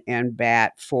rotation and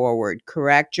bat forward.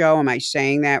 Correct, Joe? Am I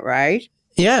saying that right?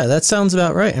 Yeah, that sounds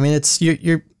about right. I mean, it's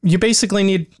you basically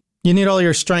need all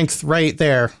your strength right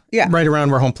there, Yeah. right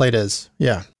around where home plate is.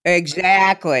 Yeah.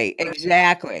 Exactly,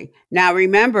 exactly. Now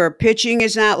remember, pitching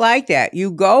is not like that.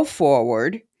 You go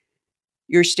forward,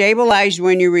 you're stabilized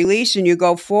when you release, and you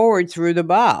go forward through the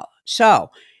ball.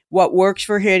 So, what works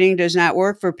for hitting does not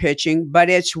work for pitching, but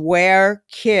it's where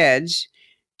kids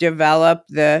develop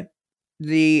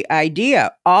the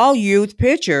idea. All youth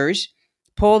pitchers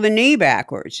pull the knee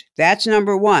backwards. That's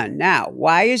number one. Now,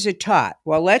 why is it taught?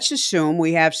 Well, let's assume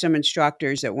we have some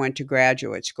instructors that went to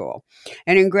graduate school.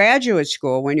 And in graduate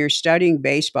school, when you're studying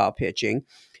baseball pitching,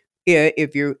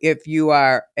 if you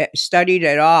are studied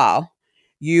at all,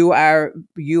 you are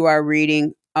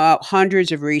reading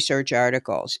hundreds of research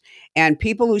articles. And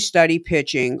people who study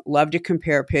pitching love to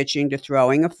compare pitching to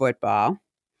throwing a football.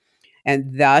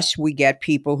 And thus, we get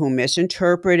people who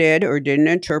misinterpreted or didn't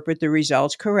interpret the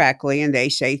results correctly. And they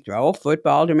say, throw a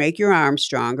football to make your arm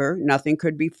stronger. Nothing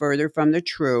could be further from the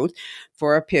truth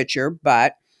for a pitcher.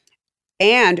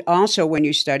 And also, when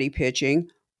you study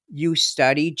pitching, you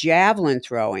study javelin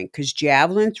throwing, because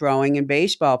javelin throwing and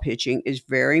baseball pitching is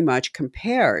very much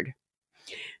compared.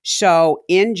 So,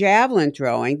 in javelin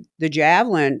throwing, the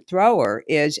javelin thrower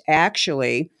is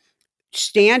actually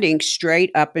standing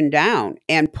straight up and down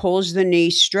and pulls the knee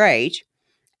straight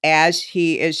as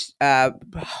he is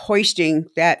hoisting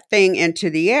that thing into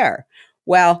the air.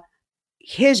 Well,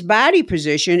 his body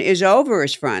position is over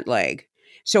his front leg.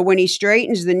 So when he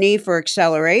straightens the knee for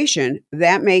acceleration,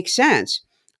 that makes sense.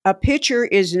 A pitcher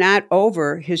is not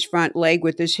over his front leg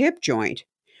with his hip joint.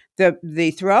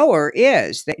 The thrower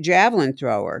is, the javelin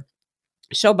thrower.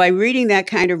 So by reading that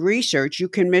kind of research, you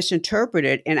can misinterpret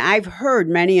it. And I've heard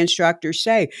many instructors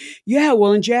say, "Yeah,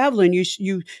 well, in javelin,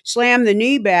 you slam the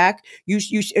knee back, you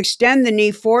extend the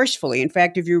knee forcefully." In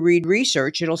fact, if you read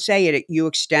research, it'll say it, you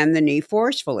extend the knee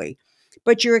forcefully.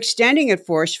 But you're extending it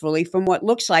forcefully from what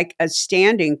looks like a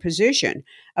standing position.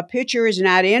 A pitcher is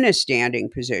not in a standing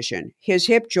position. His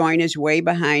hip joint is way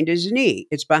behind his knee.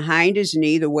 It's behind his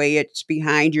knee the way it's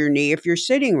behind your knee if you're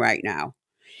sitting right now.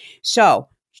 So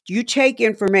you take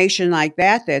information like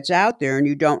that that's out there, and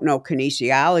you don't know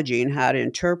kinesiology and how to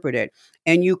interpret it,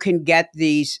 and you can get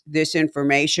this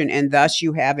information, and thus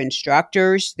you have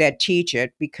instructors that teach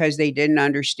it because they didn't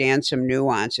understand some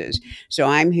nuances. So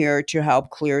I'm here to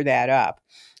help clear that up.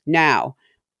 Now,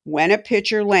 when a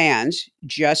pitcher lands,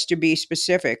 just to be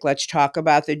specific, let's talk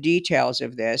about the details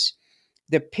of this.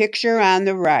 The picture on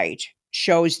the right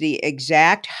shows the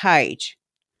exact height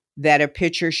that a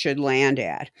pitcher should land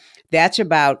at. That's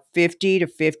about 50 to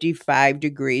 55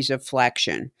 degrees of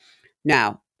flexion.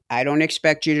 Now, I don't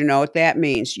expect you to know what that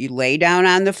means. You lay down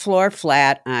on the floor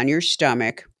flat on your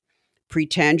stomach,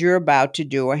 pretend you're about to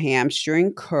do a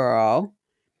hamstring curl,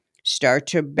 start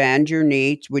to bend your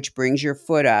knee, which brings your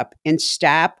foot up, and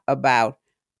stop about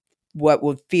what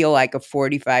would feel like a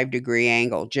 45-degree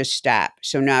angle. Just stop.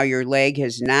 So now your leg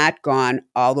has not gone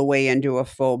all the way into a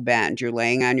full bend. You're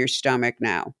laying on your stomach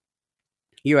now.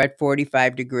 You're at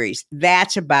 45 degrees.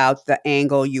 That's about the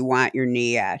angle you want your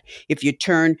knee at. If you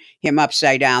turn him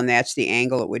upside down, that's the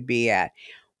angle it would be at.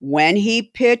 When he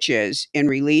pitches and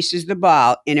releases the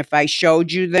ball, and if I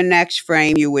showed you the next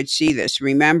frame, you would see this.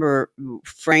 Remember,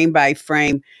 frame by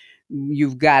frame,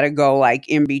 you've got to go like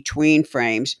in between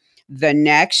frames. The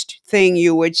next thing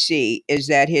you would see is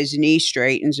that his knee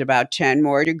straightens about 10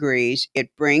 more degrees.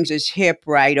 It brings his hip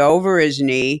right over his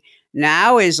knee.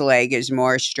 Now his leg is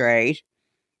more straight,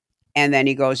 and then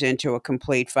he goes into a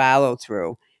complete follow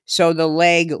through. So the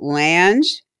leg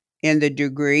lands in the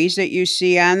degrees that you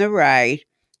see on the right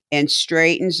and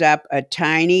straightens up a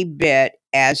tiny bit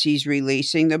as he's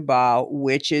releasing the ball,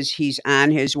 which is he's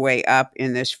on his way up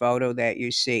in this photo that you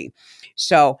see.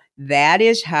 So that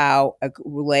is how a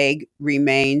leg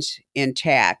remains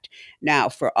intact. Now,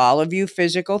 for all of you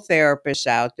physical therapists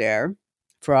out there,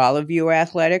 for all of you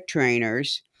athletic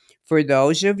trainers, for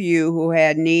those of you who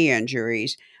had knee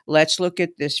injuries, let's look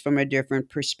at this from a different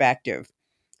perspective.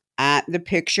 The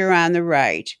picture on the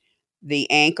right, the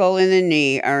ankle and the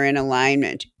knee are in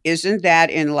alignment. Isn't that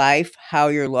in life how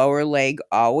your lower leg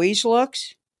always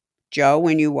looks? Joe,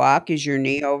 when you walk, is your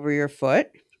knee over your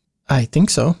foot? I think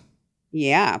so.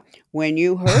 Yeah. When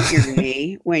you hurt your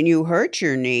knee, when you hurt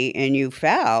your knee and you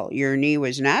fell, your knee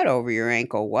was not over your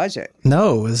ankle, was it?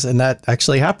 No, and that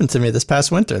actually happened to me this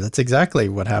past winter. That's exactly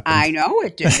what happened. I know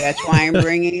it did. That's why I'm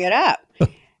bringing it up.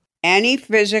 Any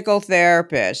physical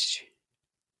therapist,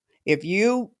 if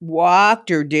you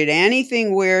walked or did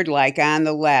anything weird like on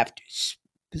the left,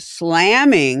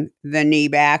 slamming the knee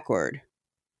backward,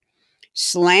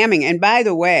 slamming. And by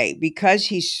the way, because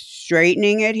he's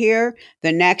straightening it here,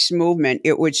 the next movement,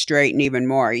 it would straighten even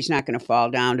more. He's not going to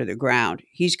fall down to the ground.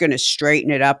 He's going to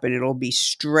straighten it up and it'll be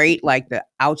straight like the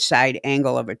outside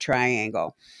angle of a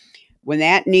triangle. When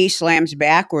that knee slams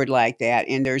backward like that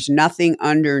and there's nothing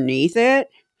underneath it,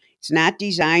 it's not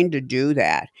designed to do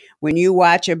that. When you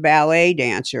watch a ballet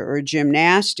dancer or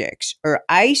gymnastics or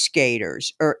ice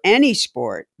skaters or any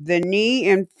sport, the knee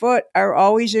and foot are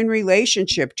always in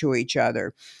relationship to each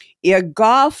other. A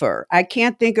golfer, I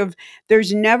can't think of,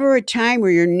 there's never a time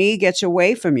where your knee gets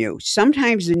away from you.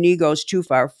 Sometimes the knee goes too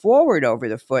far forward over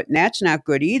the foot, and that's not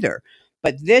good either.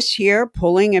 But this here,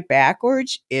 pulling it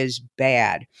backwards, is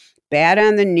bad. Bad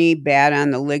on the knee, bad on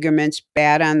the ligaments,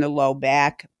 bad on the low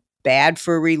back, bad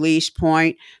for release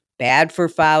point, bad for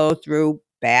follow through,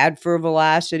 bad for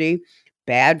velocity,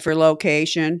 bad for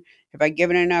location. Have I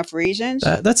given enough reasons?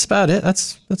 That's about it.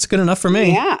 That's good enough for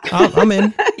me. Yeah. I'm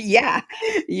in. Yeah.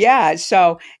 Yeah.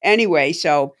 So anyway,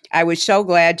 so I was so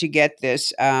glad to get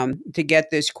this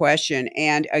question.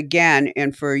 And again,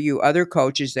 and for you other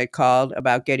coaches that called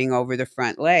about getting over the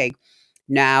front leg,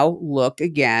 now look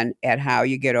again at how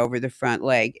you get over the front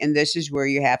leg. And this is where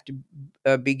you have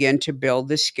to begin to build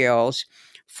the skills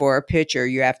for a pitcher.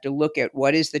 You have to look at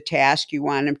what is the task you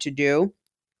want him to do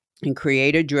and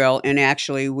create a drill. And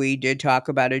actually, we did talk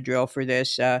about a drill for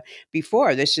this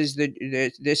before. This is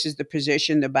the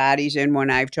position the body's in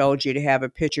when I've told you to have a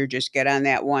pitcher just get on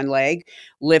that one leg,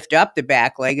 lift up the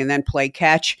back leg, and then play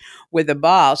catch with the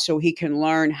ball so he can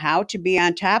learn how to be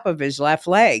on top of his left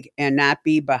leg and not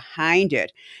be behind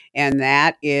it. And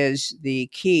that is the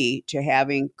key to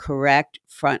having correct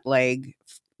front leg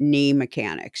knee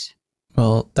mechanics.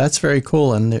 Well, that's very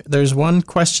cool. And there's one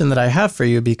question that I have for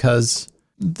you, because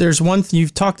there's one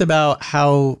you've talked about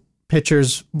how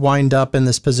pitchers wind up in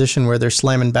this position where they're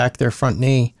slamming back their front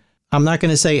knee. I'm not going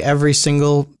to say every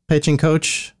single pitching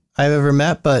coach I've ever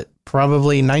met, but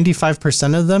probably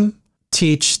 95% of them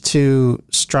teach to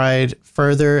stride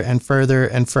further and further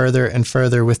and further and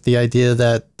further, with the idea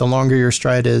that the longer your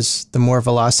stride is, the more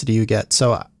velocity you get.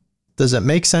 So does it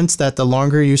make sense that the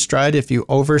longer you stride, if you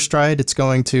overstride,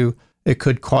 it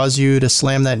could cause you to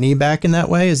slam that knee back in that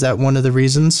way? Is that one of the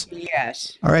reasons?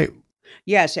 Yes. All right.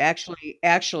 Yes,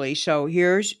 actually. So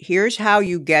here's how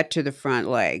you get to the front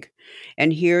leg.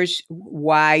 And here's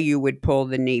why you would pull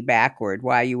the knee backward,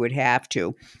 why you would have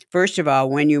to. First of all,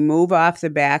 when you move off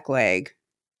the back leg,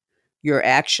 your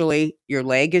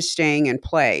leg is staying in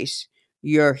place.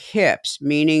 Your hips,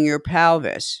 meaning your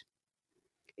pelvis,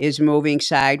 is moving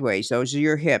sideways. Those are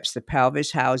your hips. The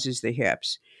pelvis houses the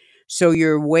hips. So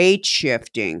you're weight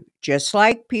shifting, just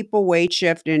like people weight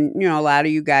shift. And, a lot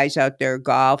of you guys out there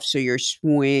golf, so you're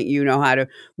you know how to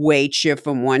weight shift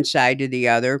from one side to the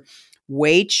other.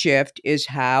 Weight shift is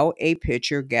how a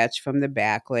pitcher gets from the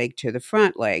back leg to the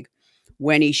front leg.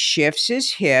 When he shifts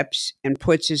his hips and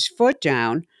puts his foot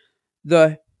down,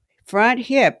 the front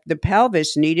hip, the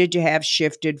pelvis, needed to have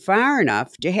shifted far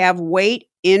enough to have weight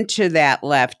into that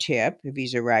left hip, if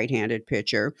he's a right-handed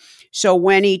pitcher. So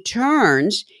when he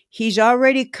turns, he's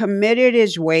already committed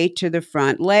his weight to the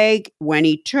front leg. When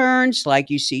he turns,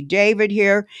 like you see David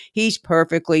here, he's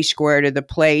perfectly square to the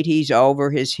plate. He's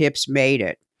over, his hips made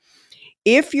it.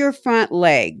 If your front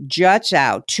leg juts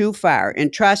out too far,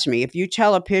 and trust me, if you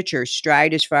tell a pitcher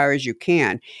stride as far as you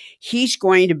can, he's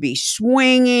going to be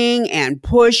swinging and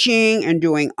pushing and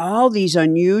doing all these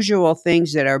unusual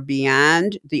things that are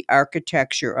beyond the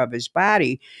architecture of his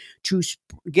body to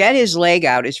get his leg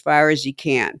out as far as he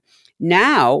can.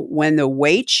 Now, when the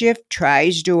weight shift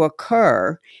tries to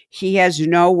occur, he has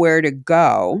nowhere to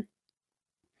go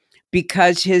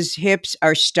because his hips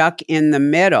are stuck in the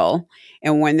middle.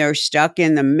 And when they're stuck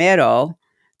in the middle,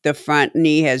 the front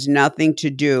knee has nothing to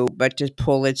do but to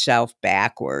pull itself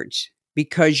backwards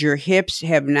because your hips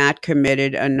have not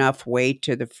committed enough weight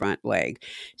to the front leg.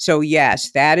 So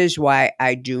yes, that is why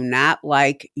I do not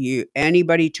like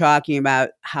anybody talking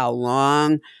about how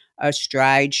long a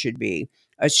stride should be.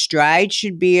 A stride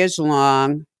should be as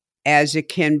long as it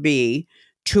can be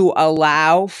to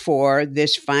allow for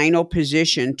this final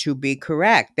position to be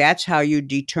correct. That's how you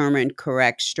determine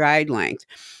correct stride length.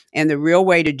 And the real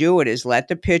way to do it is let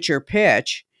the pitcher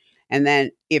pitch. And then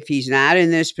if he's not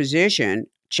in this position,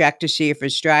 check to see if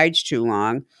his stride's too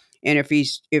long. And if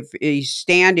he's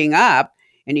standing up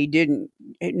and he didn't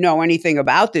know anything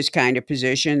about this kind of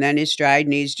position, then his stride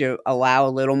needs to allow a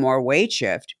little more weight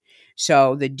shift.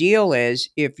 So the deal is,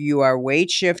 if you are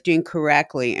weight shifting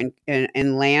correctly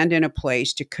and land in a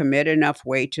place to commit enough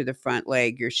weight to the front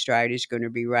leg, your stride is going to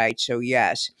be right. So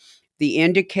yes, the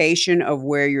indication of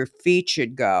where your feet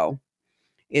should go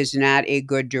is not a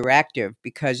good directive,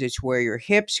 because it's where your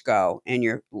hips go, and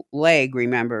your leg,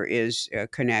 remember, is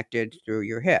connected through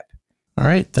your hip. All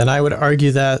right, then I would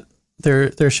argue that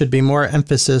there should be more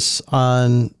emphasis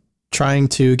on trying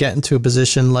to get into a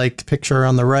position like picture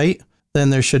on the right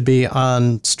than there should be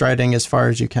on striding as far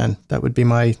as you can. That would be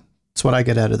that's what I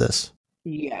get out of this.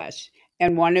 Yes.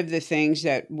 And one of the things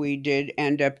that we did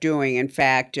end up doing, in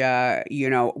fact,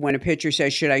 when a pitcher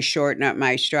says, should I shorten up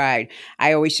my stride?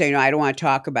 I always say, no, I don't want to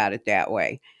talk about it that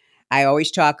way. I always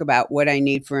talk about what I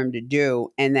need for him to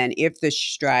do. And then if the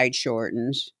stride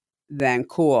shortens, then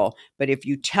cool. But if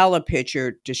you tell a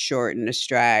pitcher to shorten the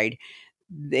stride,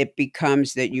 it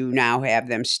becomes that you now have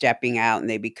them stepping out and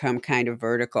they become kind of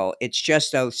vertical. It's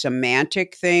just a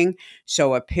semantic thing.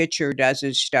 So a pitcher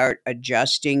doesn't start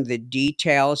adjusting the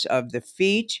details of the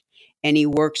feet, and he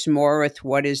works more with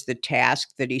what is the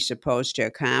task that he's supposed to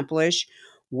accomplish,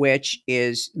 which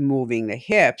is moving the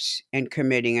hips and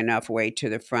committing enough weight to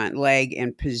the front leg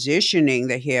and positioning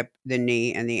the hip, the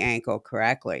knee, and the ankle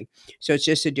correctly. So it's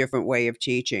just a different way of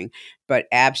teaching. But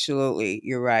absolutely,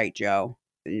 you're right, Joe.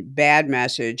 Bad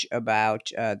message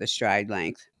about the stride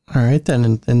length. All right,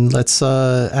 then, and let's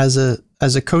as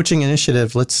a coaching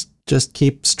initiative, let's just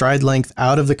keep stride length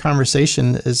out of the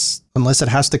conversation, unless it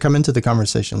has to come into the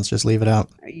conversation. Let's just leave it out.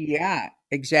 Yeah,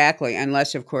 exactly.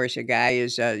 Unless, of course, a guy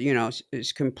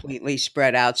is completely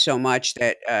spread out so much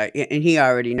that and he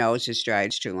already knows his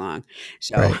stride's too long.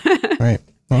 So right.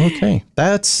 Okay,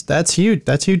 that's huge.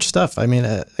 That's huge stuff. I mean,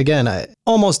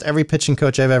 almost every pitching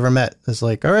coach I've ever met is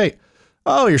like, all right,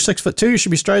 oh, you're 6'2", you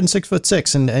should be striding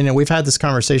 6'6". And we've had this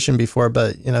conversation before,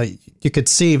 but you could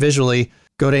see visually.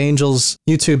 Go to Angel's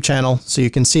YouTube channel so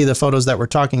you can see the photos that we're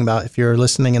talking about. If you're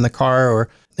listening in the car or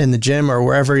in the gym or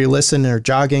wherever you listen, or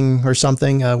jogging or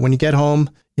something, when you get home,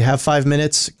 you have 5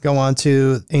 minutes, go on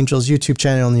to Angel's YouTube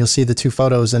channel and you'll see the two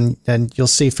photos and you'll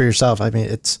see for yourself. I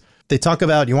mean, they talk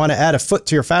about you want to add a foot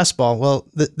to your fastball. Well,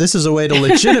 this is a way to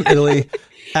legitimately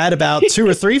add about 2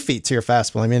 or 3 feet to your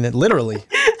fastball. I mean, it literally.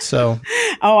 So.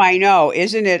 Oh, I know.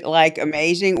 Isn't it like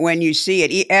amazing when you see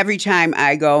it? Every time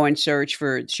I go and search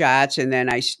for shots and then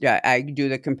I do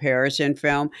the comparison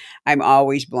film, I'm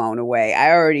always blown away.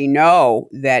 I already know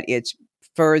that it's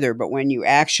further, but when you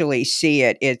actually see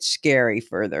it, it's scary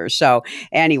further. So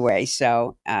anyway,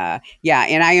 yeah,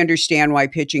 and I understand why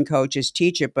pitching coaches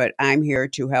teach it, but I'm here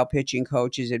to help pitching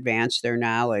coaches advance their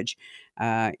knowledge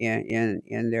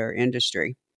in their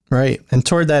industry. Right. And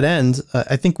toward that end,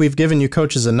 I think we've given you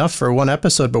coaches enough for one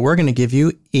episode, but we're going to give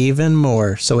you even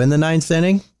more. So in the 9th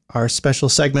inning, our special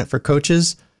segment for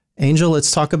coaches, Angel,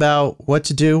 let's talk about what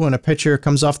to do when a pitcher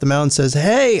comes off the mound and says,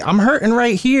 hey, I'm hurting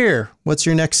right here. What's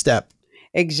your next step?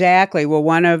 Exactly. Well,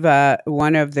 one of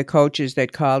the coaches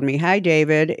that called me, hi,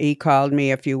 David, he called me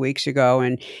a few weeks ago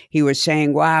and he was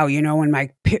saying, wow, when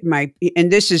my, and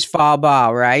this is fall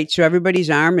ball, right? So everybody's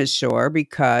arm is sore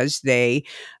because they,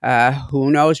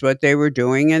 who knows what they were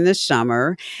doing in the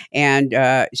summer. And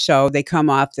so they come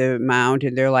off the mound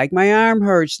and they're like, my arm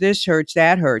hurts, this hurts,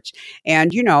 that hurts.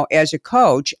 And, as a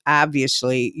coach,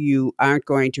 obviously you aren't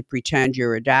going to pretend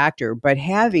you're a doctor, but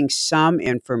having some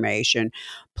information,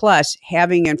 plus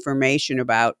having information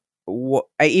about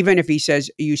even if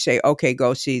you say, okay,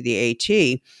 go see the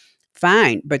AT,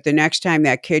 fine. But the next time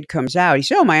that kid comes out, he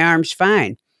says, oh, my arm's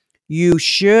fine. You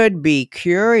should be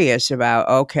curious about,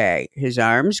 okay, his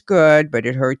arm's good, but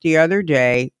it hurt the other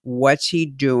day. What's he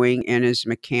doing in his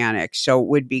mechanics? So it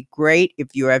would be great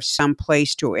if you have some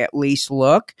place to at least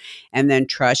look, and then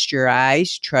trust your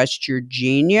eyes, trust your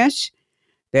genius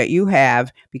that you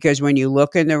have, because when you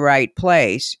look in the right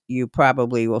place, you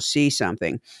probably will see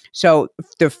something. So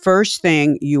the first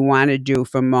thing you want to do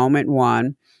from moment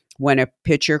one, when a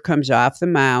pitcher comes off the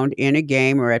mound in a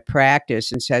game or at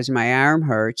practice and says, my arm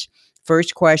hurts,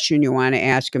 first question you want to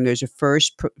ask him, there's a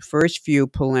first few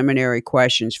preliminary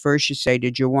questions. First, you say,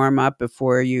 did you warm up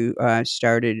before you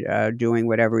started doing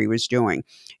whatever he was doing?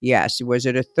 Yes. Was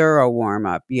it a thorough warm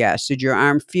up? Yes. Did your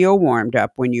arm feel warmed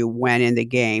up when you went in the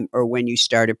game or when you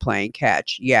started playing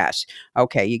catch? Yes.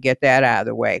 Okay, you get that out of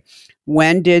the way.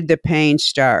 When did the pain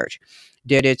start?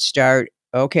 Did it start,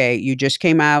 okay, you just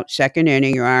came out, 2nd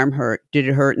inning, your arm hurt. Did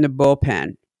it hurt in the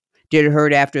bullpen? Did it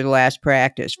hurt after the last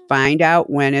practice? Find out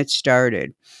when it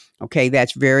started. Okay,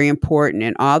 that's very important.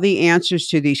 And all the answers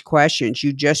to these questions,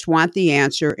 you just want the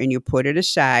answer and you put it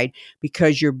aside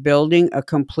because you're building a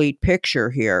complete picture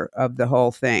here of the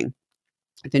whole thing.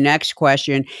 The next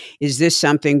question, is this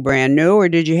something brand new or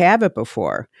did you have it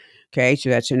before? Okay, so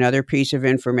that's another piece of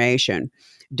information.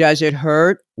 Does it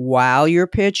hurt while you're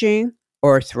pitching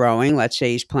or throwing? Let's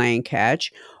say he's playing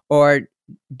catch. Or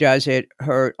does it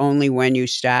hurt only when you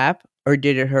stop? Or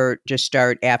did it hurt just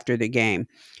start after the game?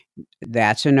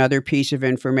 That's another piece of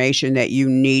information that you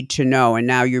need to know. And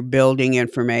now you're building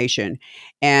information.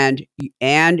 And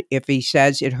if he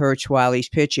says it hurts while he's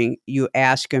pitching, you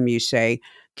ask him, you say,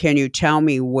 can you tell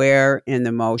me where in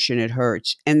the motion it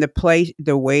hurts? And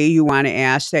the way you want to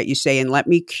ask that, you say, and let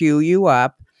me cue you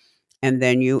up, and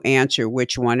then you answer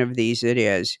which one of these it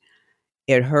is.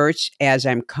 It hurts as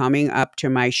I'm coming up to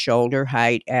my shoulder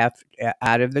height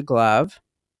out of the glove.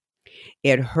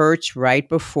 It hurts right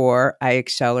before I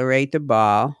accelerate the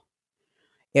ball.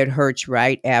 It hurts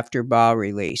right after ball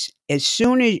release. As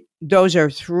soon as those are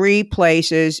three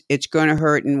places, it's going to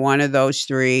hurt in one of those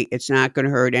three. It's not going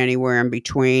to hurt anywhere in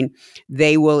between.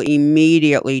 They will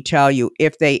immediately tell you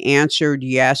if they answered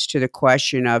yes to the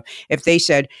question of, if they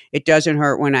said it doesn't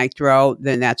hurt when I throw,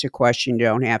 then that's a question you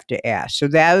don't have to ask. So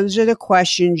those are the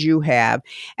questions you have.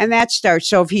 And that starts.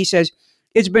 So if he says,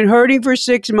 it's been hurting for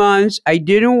 6 months. I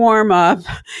didn't warm up.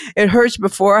 It hurts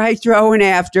before I throw and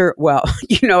after. Well,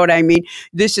 you know what I mean?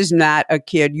 This is not a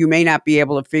kid. You may not be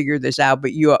able to figure this out,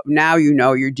 but now you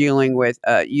know you're dealing with,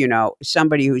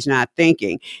 somebody who's not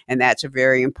thinking. And that's a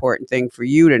very important thing for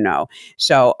you to know.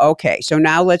 So, okay. So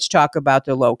now let's talk about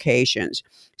the locations.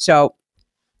 So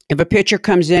if a pitcher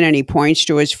comes in and he points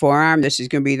to his forearm, this is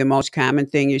going to be the most common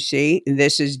thing you see.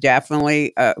 This is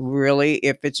definitely really,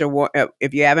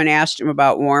 if you haven't asked him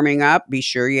about warming up, be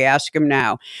sure you ask him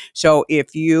now. So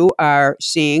if you are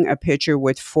seeing a pitcher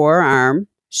with forearm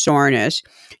soreness,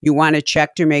 you want to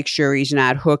check to make sure he's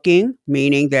not hooking,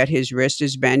 meaning that his wrist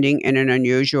is bending in an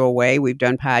unusual way. We've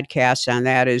done podcasts on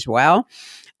that as well.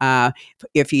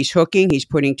 If he's hooking, he's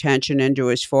putting tension into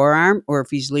his forearm, or if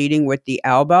he's leading with the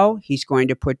elbow, he's going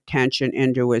to put tension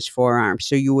into his forearm.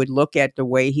 So you would look at the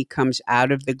way he comes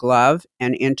out of the glove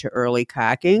and into early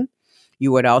cocking.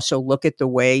 You would also look at the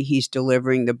way he's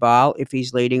delivering the ball if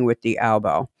he's leading with the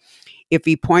elbow. If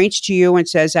he points to you and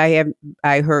says, I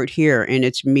hurt here, and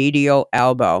it's medial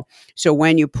elbow. So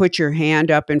when you put your hand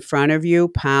up in front of you,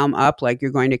 palm up like you're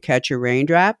going to catch a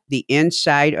raindrop, the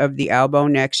inside of the elbow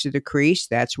next to the crease,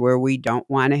 that's where we don't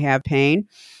want to have pain.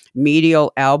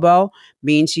 Medial elbow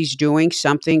means he's doing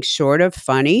something sort of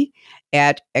funny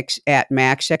at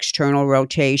max external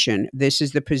rotation. This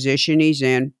is the position he's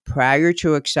in prior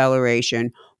to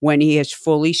acceleration when he has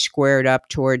fully squared up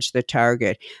towards the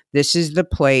target. This is the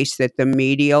place that the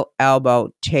medial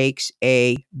elbow takes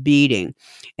a beating,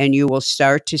 and you will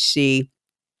start to see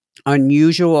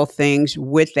unusual things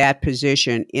with that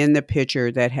position in the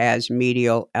pitcher that has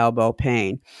medial elbow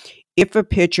pain. If a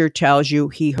pitcher tells you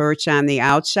he hurts on the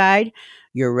outside,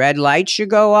 your red light should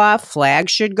go off,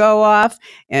 flags should go off,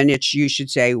 and you should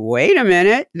say, wait a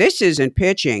minute, this isn't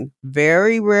pitching.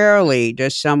 Very rarely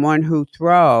does someone who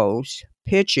throws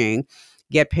pitching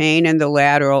get pain in the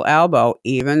lateral elbow,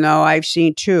 even though I've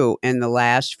seen 2 in the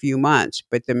last few months.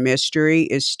 But the mystery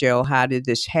is still, how did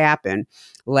this happen?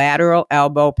 Lateral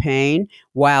elbow pain,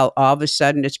 while all of a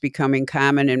sudden it's becoming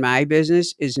common in my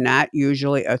business, is not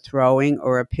usually a throwing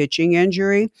or a pitching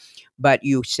injury. But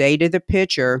you say to the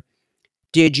pitcher,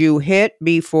 did you hit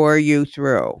before you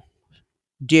threw?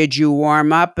 Did you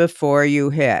warm up before you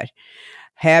hit?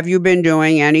 Have you been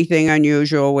doing anything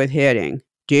unusual with hitting?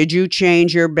 Did you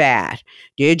change your bat?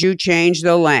 Did you change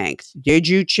the length? Did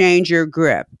you change your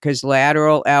grip? Because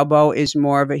lateral elbow is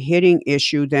more of a hitting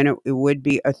issue than it would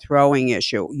be a throwing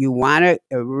issue. You want to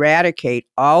eradicate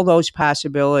all those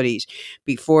possibilities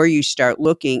before you start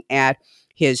looking at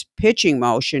his pitching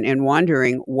motion and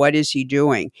wondering, what is he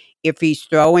doing? If he's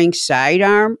throwing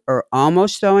sidearm or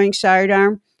almost throwing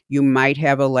sidearm, you might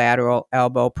have a lateral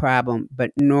elbow problem.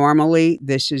 But normally,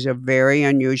 this is a very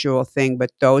unusual thing,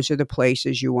 but those are the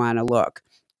places you want to look.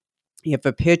 If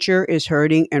a pitcher is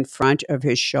hurting in front of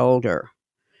his shoulder,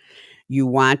 you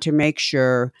want to make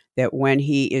sure that when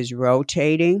he is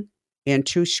rotating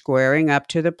into squaring up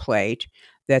to the plate,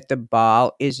 that the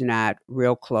ball is not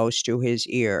real close to his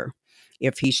ear.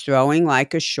 If he's throwing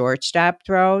like a shortstop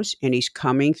throws and he's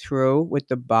coming through with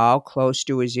the ball close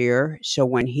to his ear, so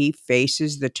when he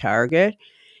faces the target,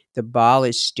 the ball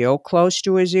is still close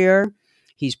to his ear,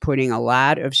 he's putting a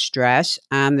lot of stress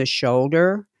on the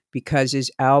shoulder because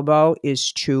his elbow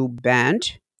is too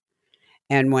bent.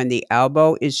 And when the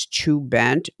elbow is too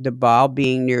bent, the ball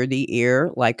being near the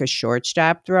ear, like a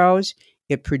shortstop throws,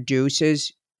 it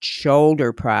produces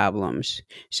shoulder problems.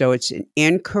 So it's an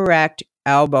incorrect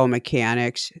elbow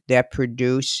mechanics that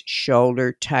produce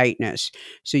shoulder tightness.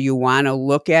 So you want to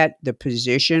look at the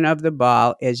position of the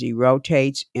ball as he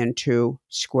rotates into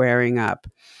squaring up.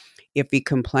 If he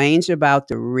complains about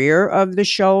the rear of the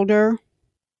shoulder,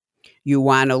 you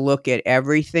want to look at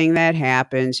everything that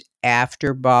happens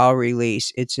after ball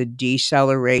release. It's a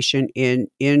deceleration in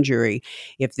injury.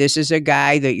 If this is a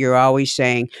guy that you're always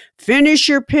saying, finish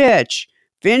your pitch,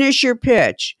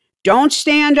 don't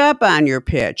stand up on your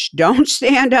pitch, don't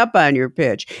stand up on your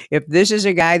pitch. If this is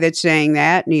a guy that's saying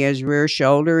that and he has rear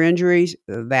shoulder injuries,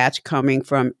 that's coming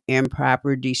from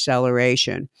improper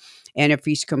deceleration. And if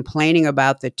he's complaining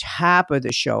about the top of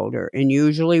the shoulder, and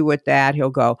usually with that, he'll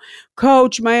go,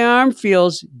 Coach, my arm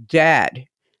feels dead.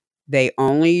 They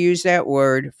only use that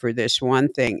word for this one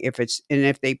thing.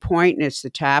 If they point and it's the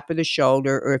top of the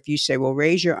shoulder, or if you say, well,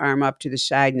 raise your arm up to the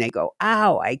side and they go,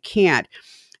 ow, I can't.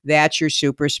 That's your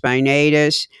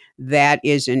supraspinatus. That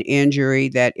is an injury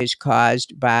that is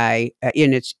caused by,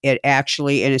 and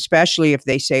especially if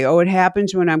they say, oh, it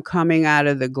happens when I'm coming out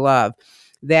of the glove.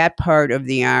 That part of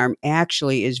the arm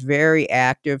actually is very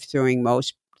active through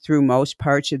most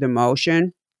parts of the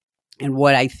motion. And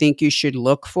what I think you should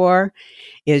look for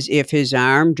is if his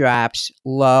arm drops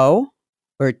low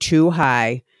or too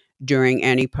high during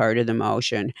any part of the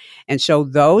motion. And so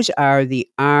those are the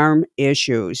arm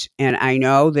issues. And I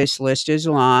know this list is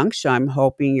long, so I'm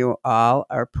hoping you all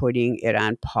are putting it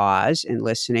on pause and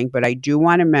listening. But I do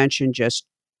want to mention just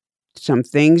some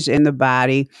things in the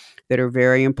body that are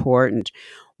very important.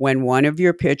 When one of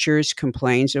your pitchers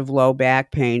complains of low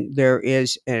back pain, there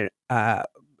is a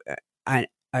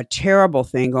terrible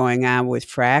thing going on with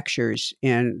fractures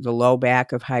in the low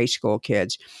back of high school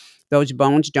kids. Those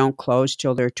bones don't close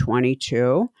till they're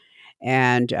 22,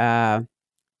 and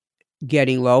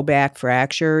getting low back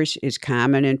fractures is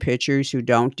common in pitchers who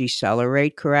don't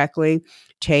decelerate correctly.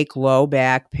 Take low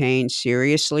back pain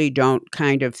seriously. Don't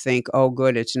kind of think, oh,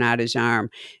 good, it's not his arm.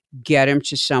 Get him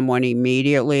to someone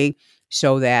immediately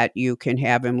so that you can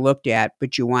have him looked at,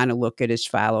 but you want to look at his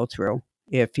follow through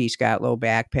if he's got low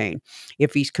back pain.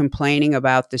 If he's complaining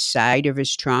about the side of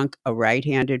his trunk, a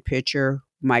right-handed pitcher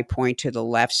might point to the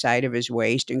left side of his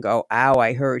waist and go, ow,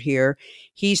 I hurt here.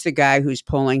 He's the guy who's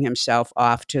pulling himself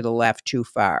off to the left too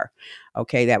far.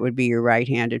 Okay, that would be your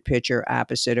right-handed pitcher,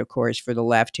 opposite, of course, for the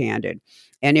left-handed.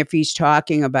 And if he's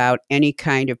talking about any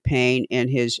kind of pain in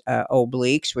his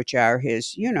obliques, which are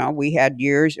his, we had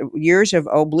years of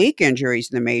oblique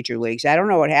injuries in the major leagues. I don't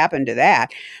know what happened to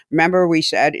that. Remember we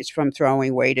said it's from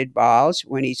throwing weighted balls.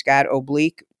 When he's got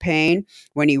oblique pain,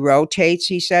 when he rotates,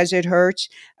 he says it hurts.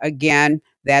 Again,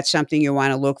 that's something you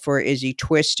want to look for. Is he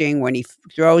twisting? When he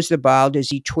throws the ball, does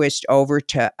he twist over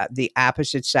to the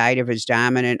opposite side of his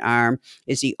dominant arm?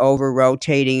 Is he over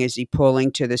rotating? Is he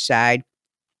pulling to the side?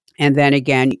 And then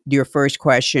again, your first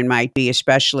question might be,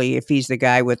 especially if he's the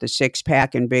guy with the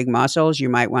six-pack and big muscles, you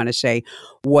might want to say,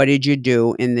 what did you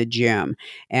do in the gym?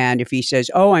 And if he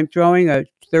says, oh, I'm throwing a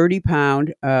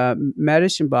 30-pound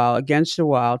medicine ball against the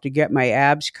wall to get my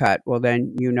abs cut, well,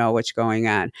 then you know what's going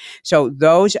on. So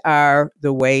those are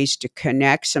the ways to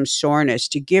connect some soreness,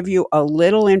 to give you a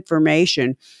little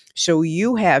information so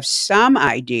you have some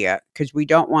idea, because we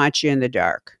don't want you in the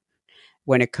dark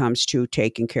when it comes to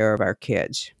taking care of our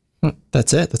kids.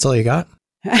 That's it? That's all you got?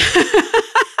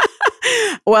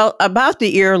 Well, about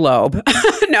the earlobe.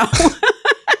 No.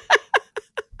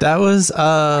 That was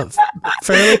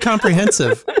fairly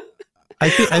comprehensive. I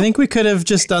think we could have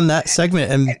just done that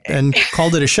segment and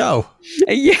called it a show.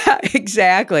 Yeah,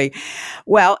 exactly.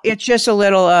 Well, it's just a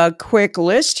little quick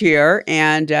list here,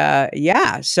 and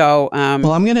So,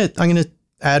 well, I'm gonna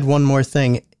add one more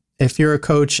thing. If you're a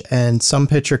coach and some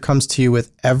pitcher comes to you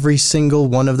with every single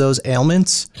one of those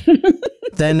ailments,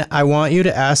 then I want you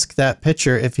to ask that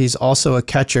pitcher if he's also a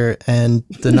catcher and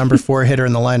the number 4 hitter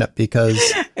in the lineup, because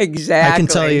exactly. I can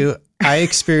tell you, I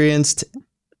experienced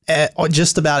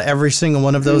just about every single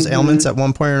one of those ailments at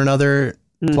one point or another,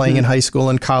 playing in high school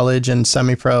and college and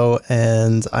semi-pro.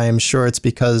 And I am sure it's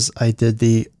because I did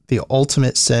the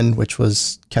ultimate sin, which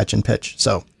was catch and pitch.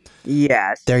 So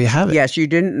yes, there you have it. Yes, you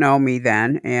didn't know me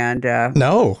then. And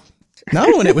No,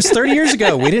 and it was 30 years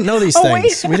ago. We didn't know these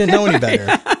things. We didn't know any better.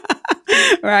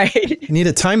 Right. You need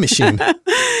a time machine.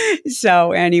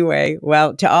 So anyway,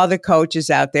 well, to all the coaches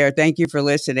out there, thank you for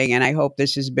listening. And I hope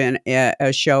this has been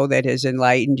a show that has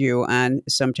enlightened you on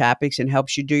some topics and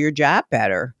helps you do your job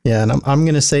better. Yeah. And I'm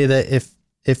going to say that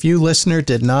if you listener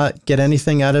did not get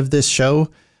anything out of this show,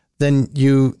 then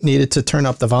you needed to turn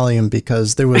up the volume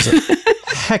because there was a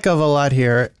heck of a lot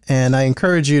here. And I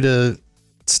encourage you to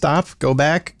stop, go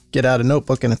back, get out a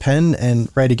notebook and a pen and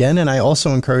write again. And I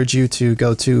also encourage you to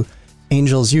go to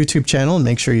Angel's YouTube channel and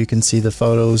make sure you can see the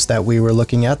photos that we were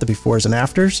looking at, the befores and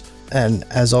afters. And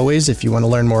as always, if you want to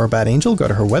learn more about Angel, go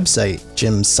to her website,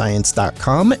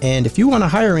 gymscience.com. And if you want to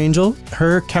hire Angel,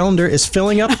 her calendar is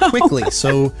filling up quickly.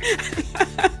 So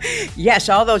yes,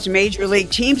 all those major league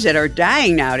teams that are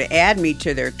dying now to add me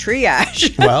to their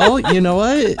triage. Well, you know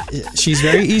what? She's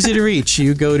very easy to reach.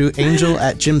 You go to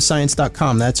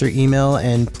angel@gymscience.com. That's her email.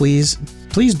 And please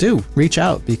do reach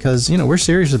out because, we're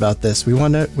serious about this. We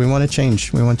want to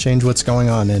change. We want to change what's going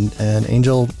on. And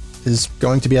Angel is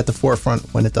going to be at the forefront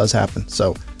when it does happen.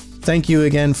 So thank you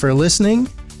again for listening.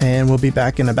 And we'll be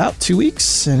back in about 2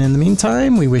 weeks. And in the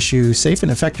meantime, we wish you safe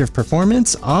and effective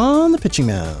performance on the pitching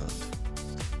mound.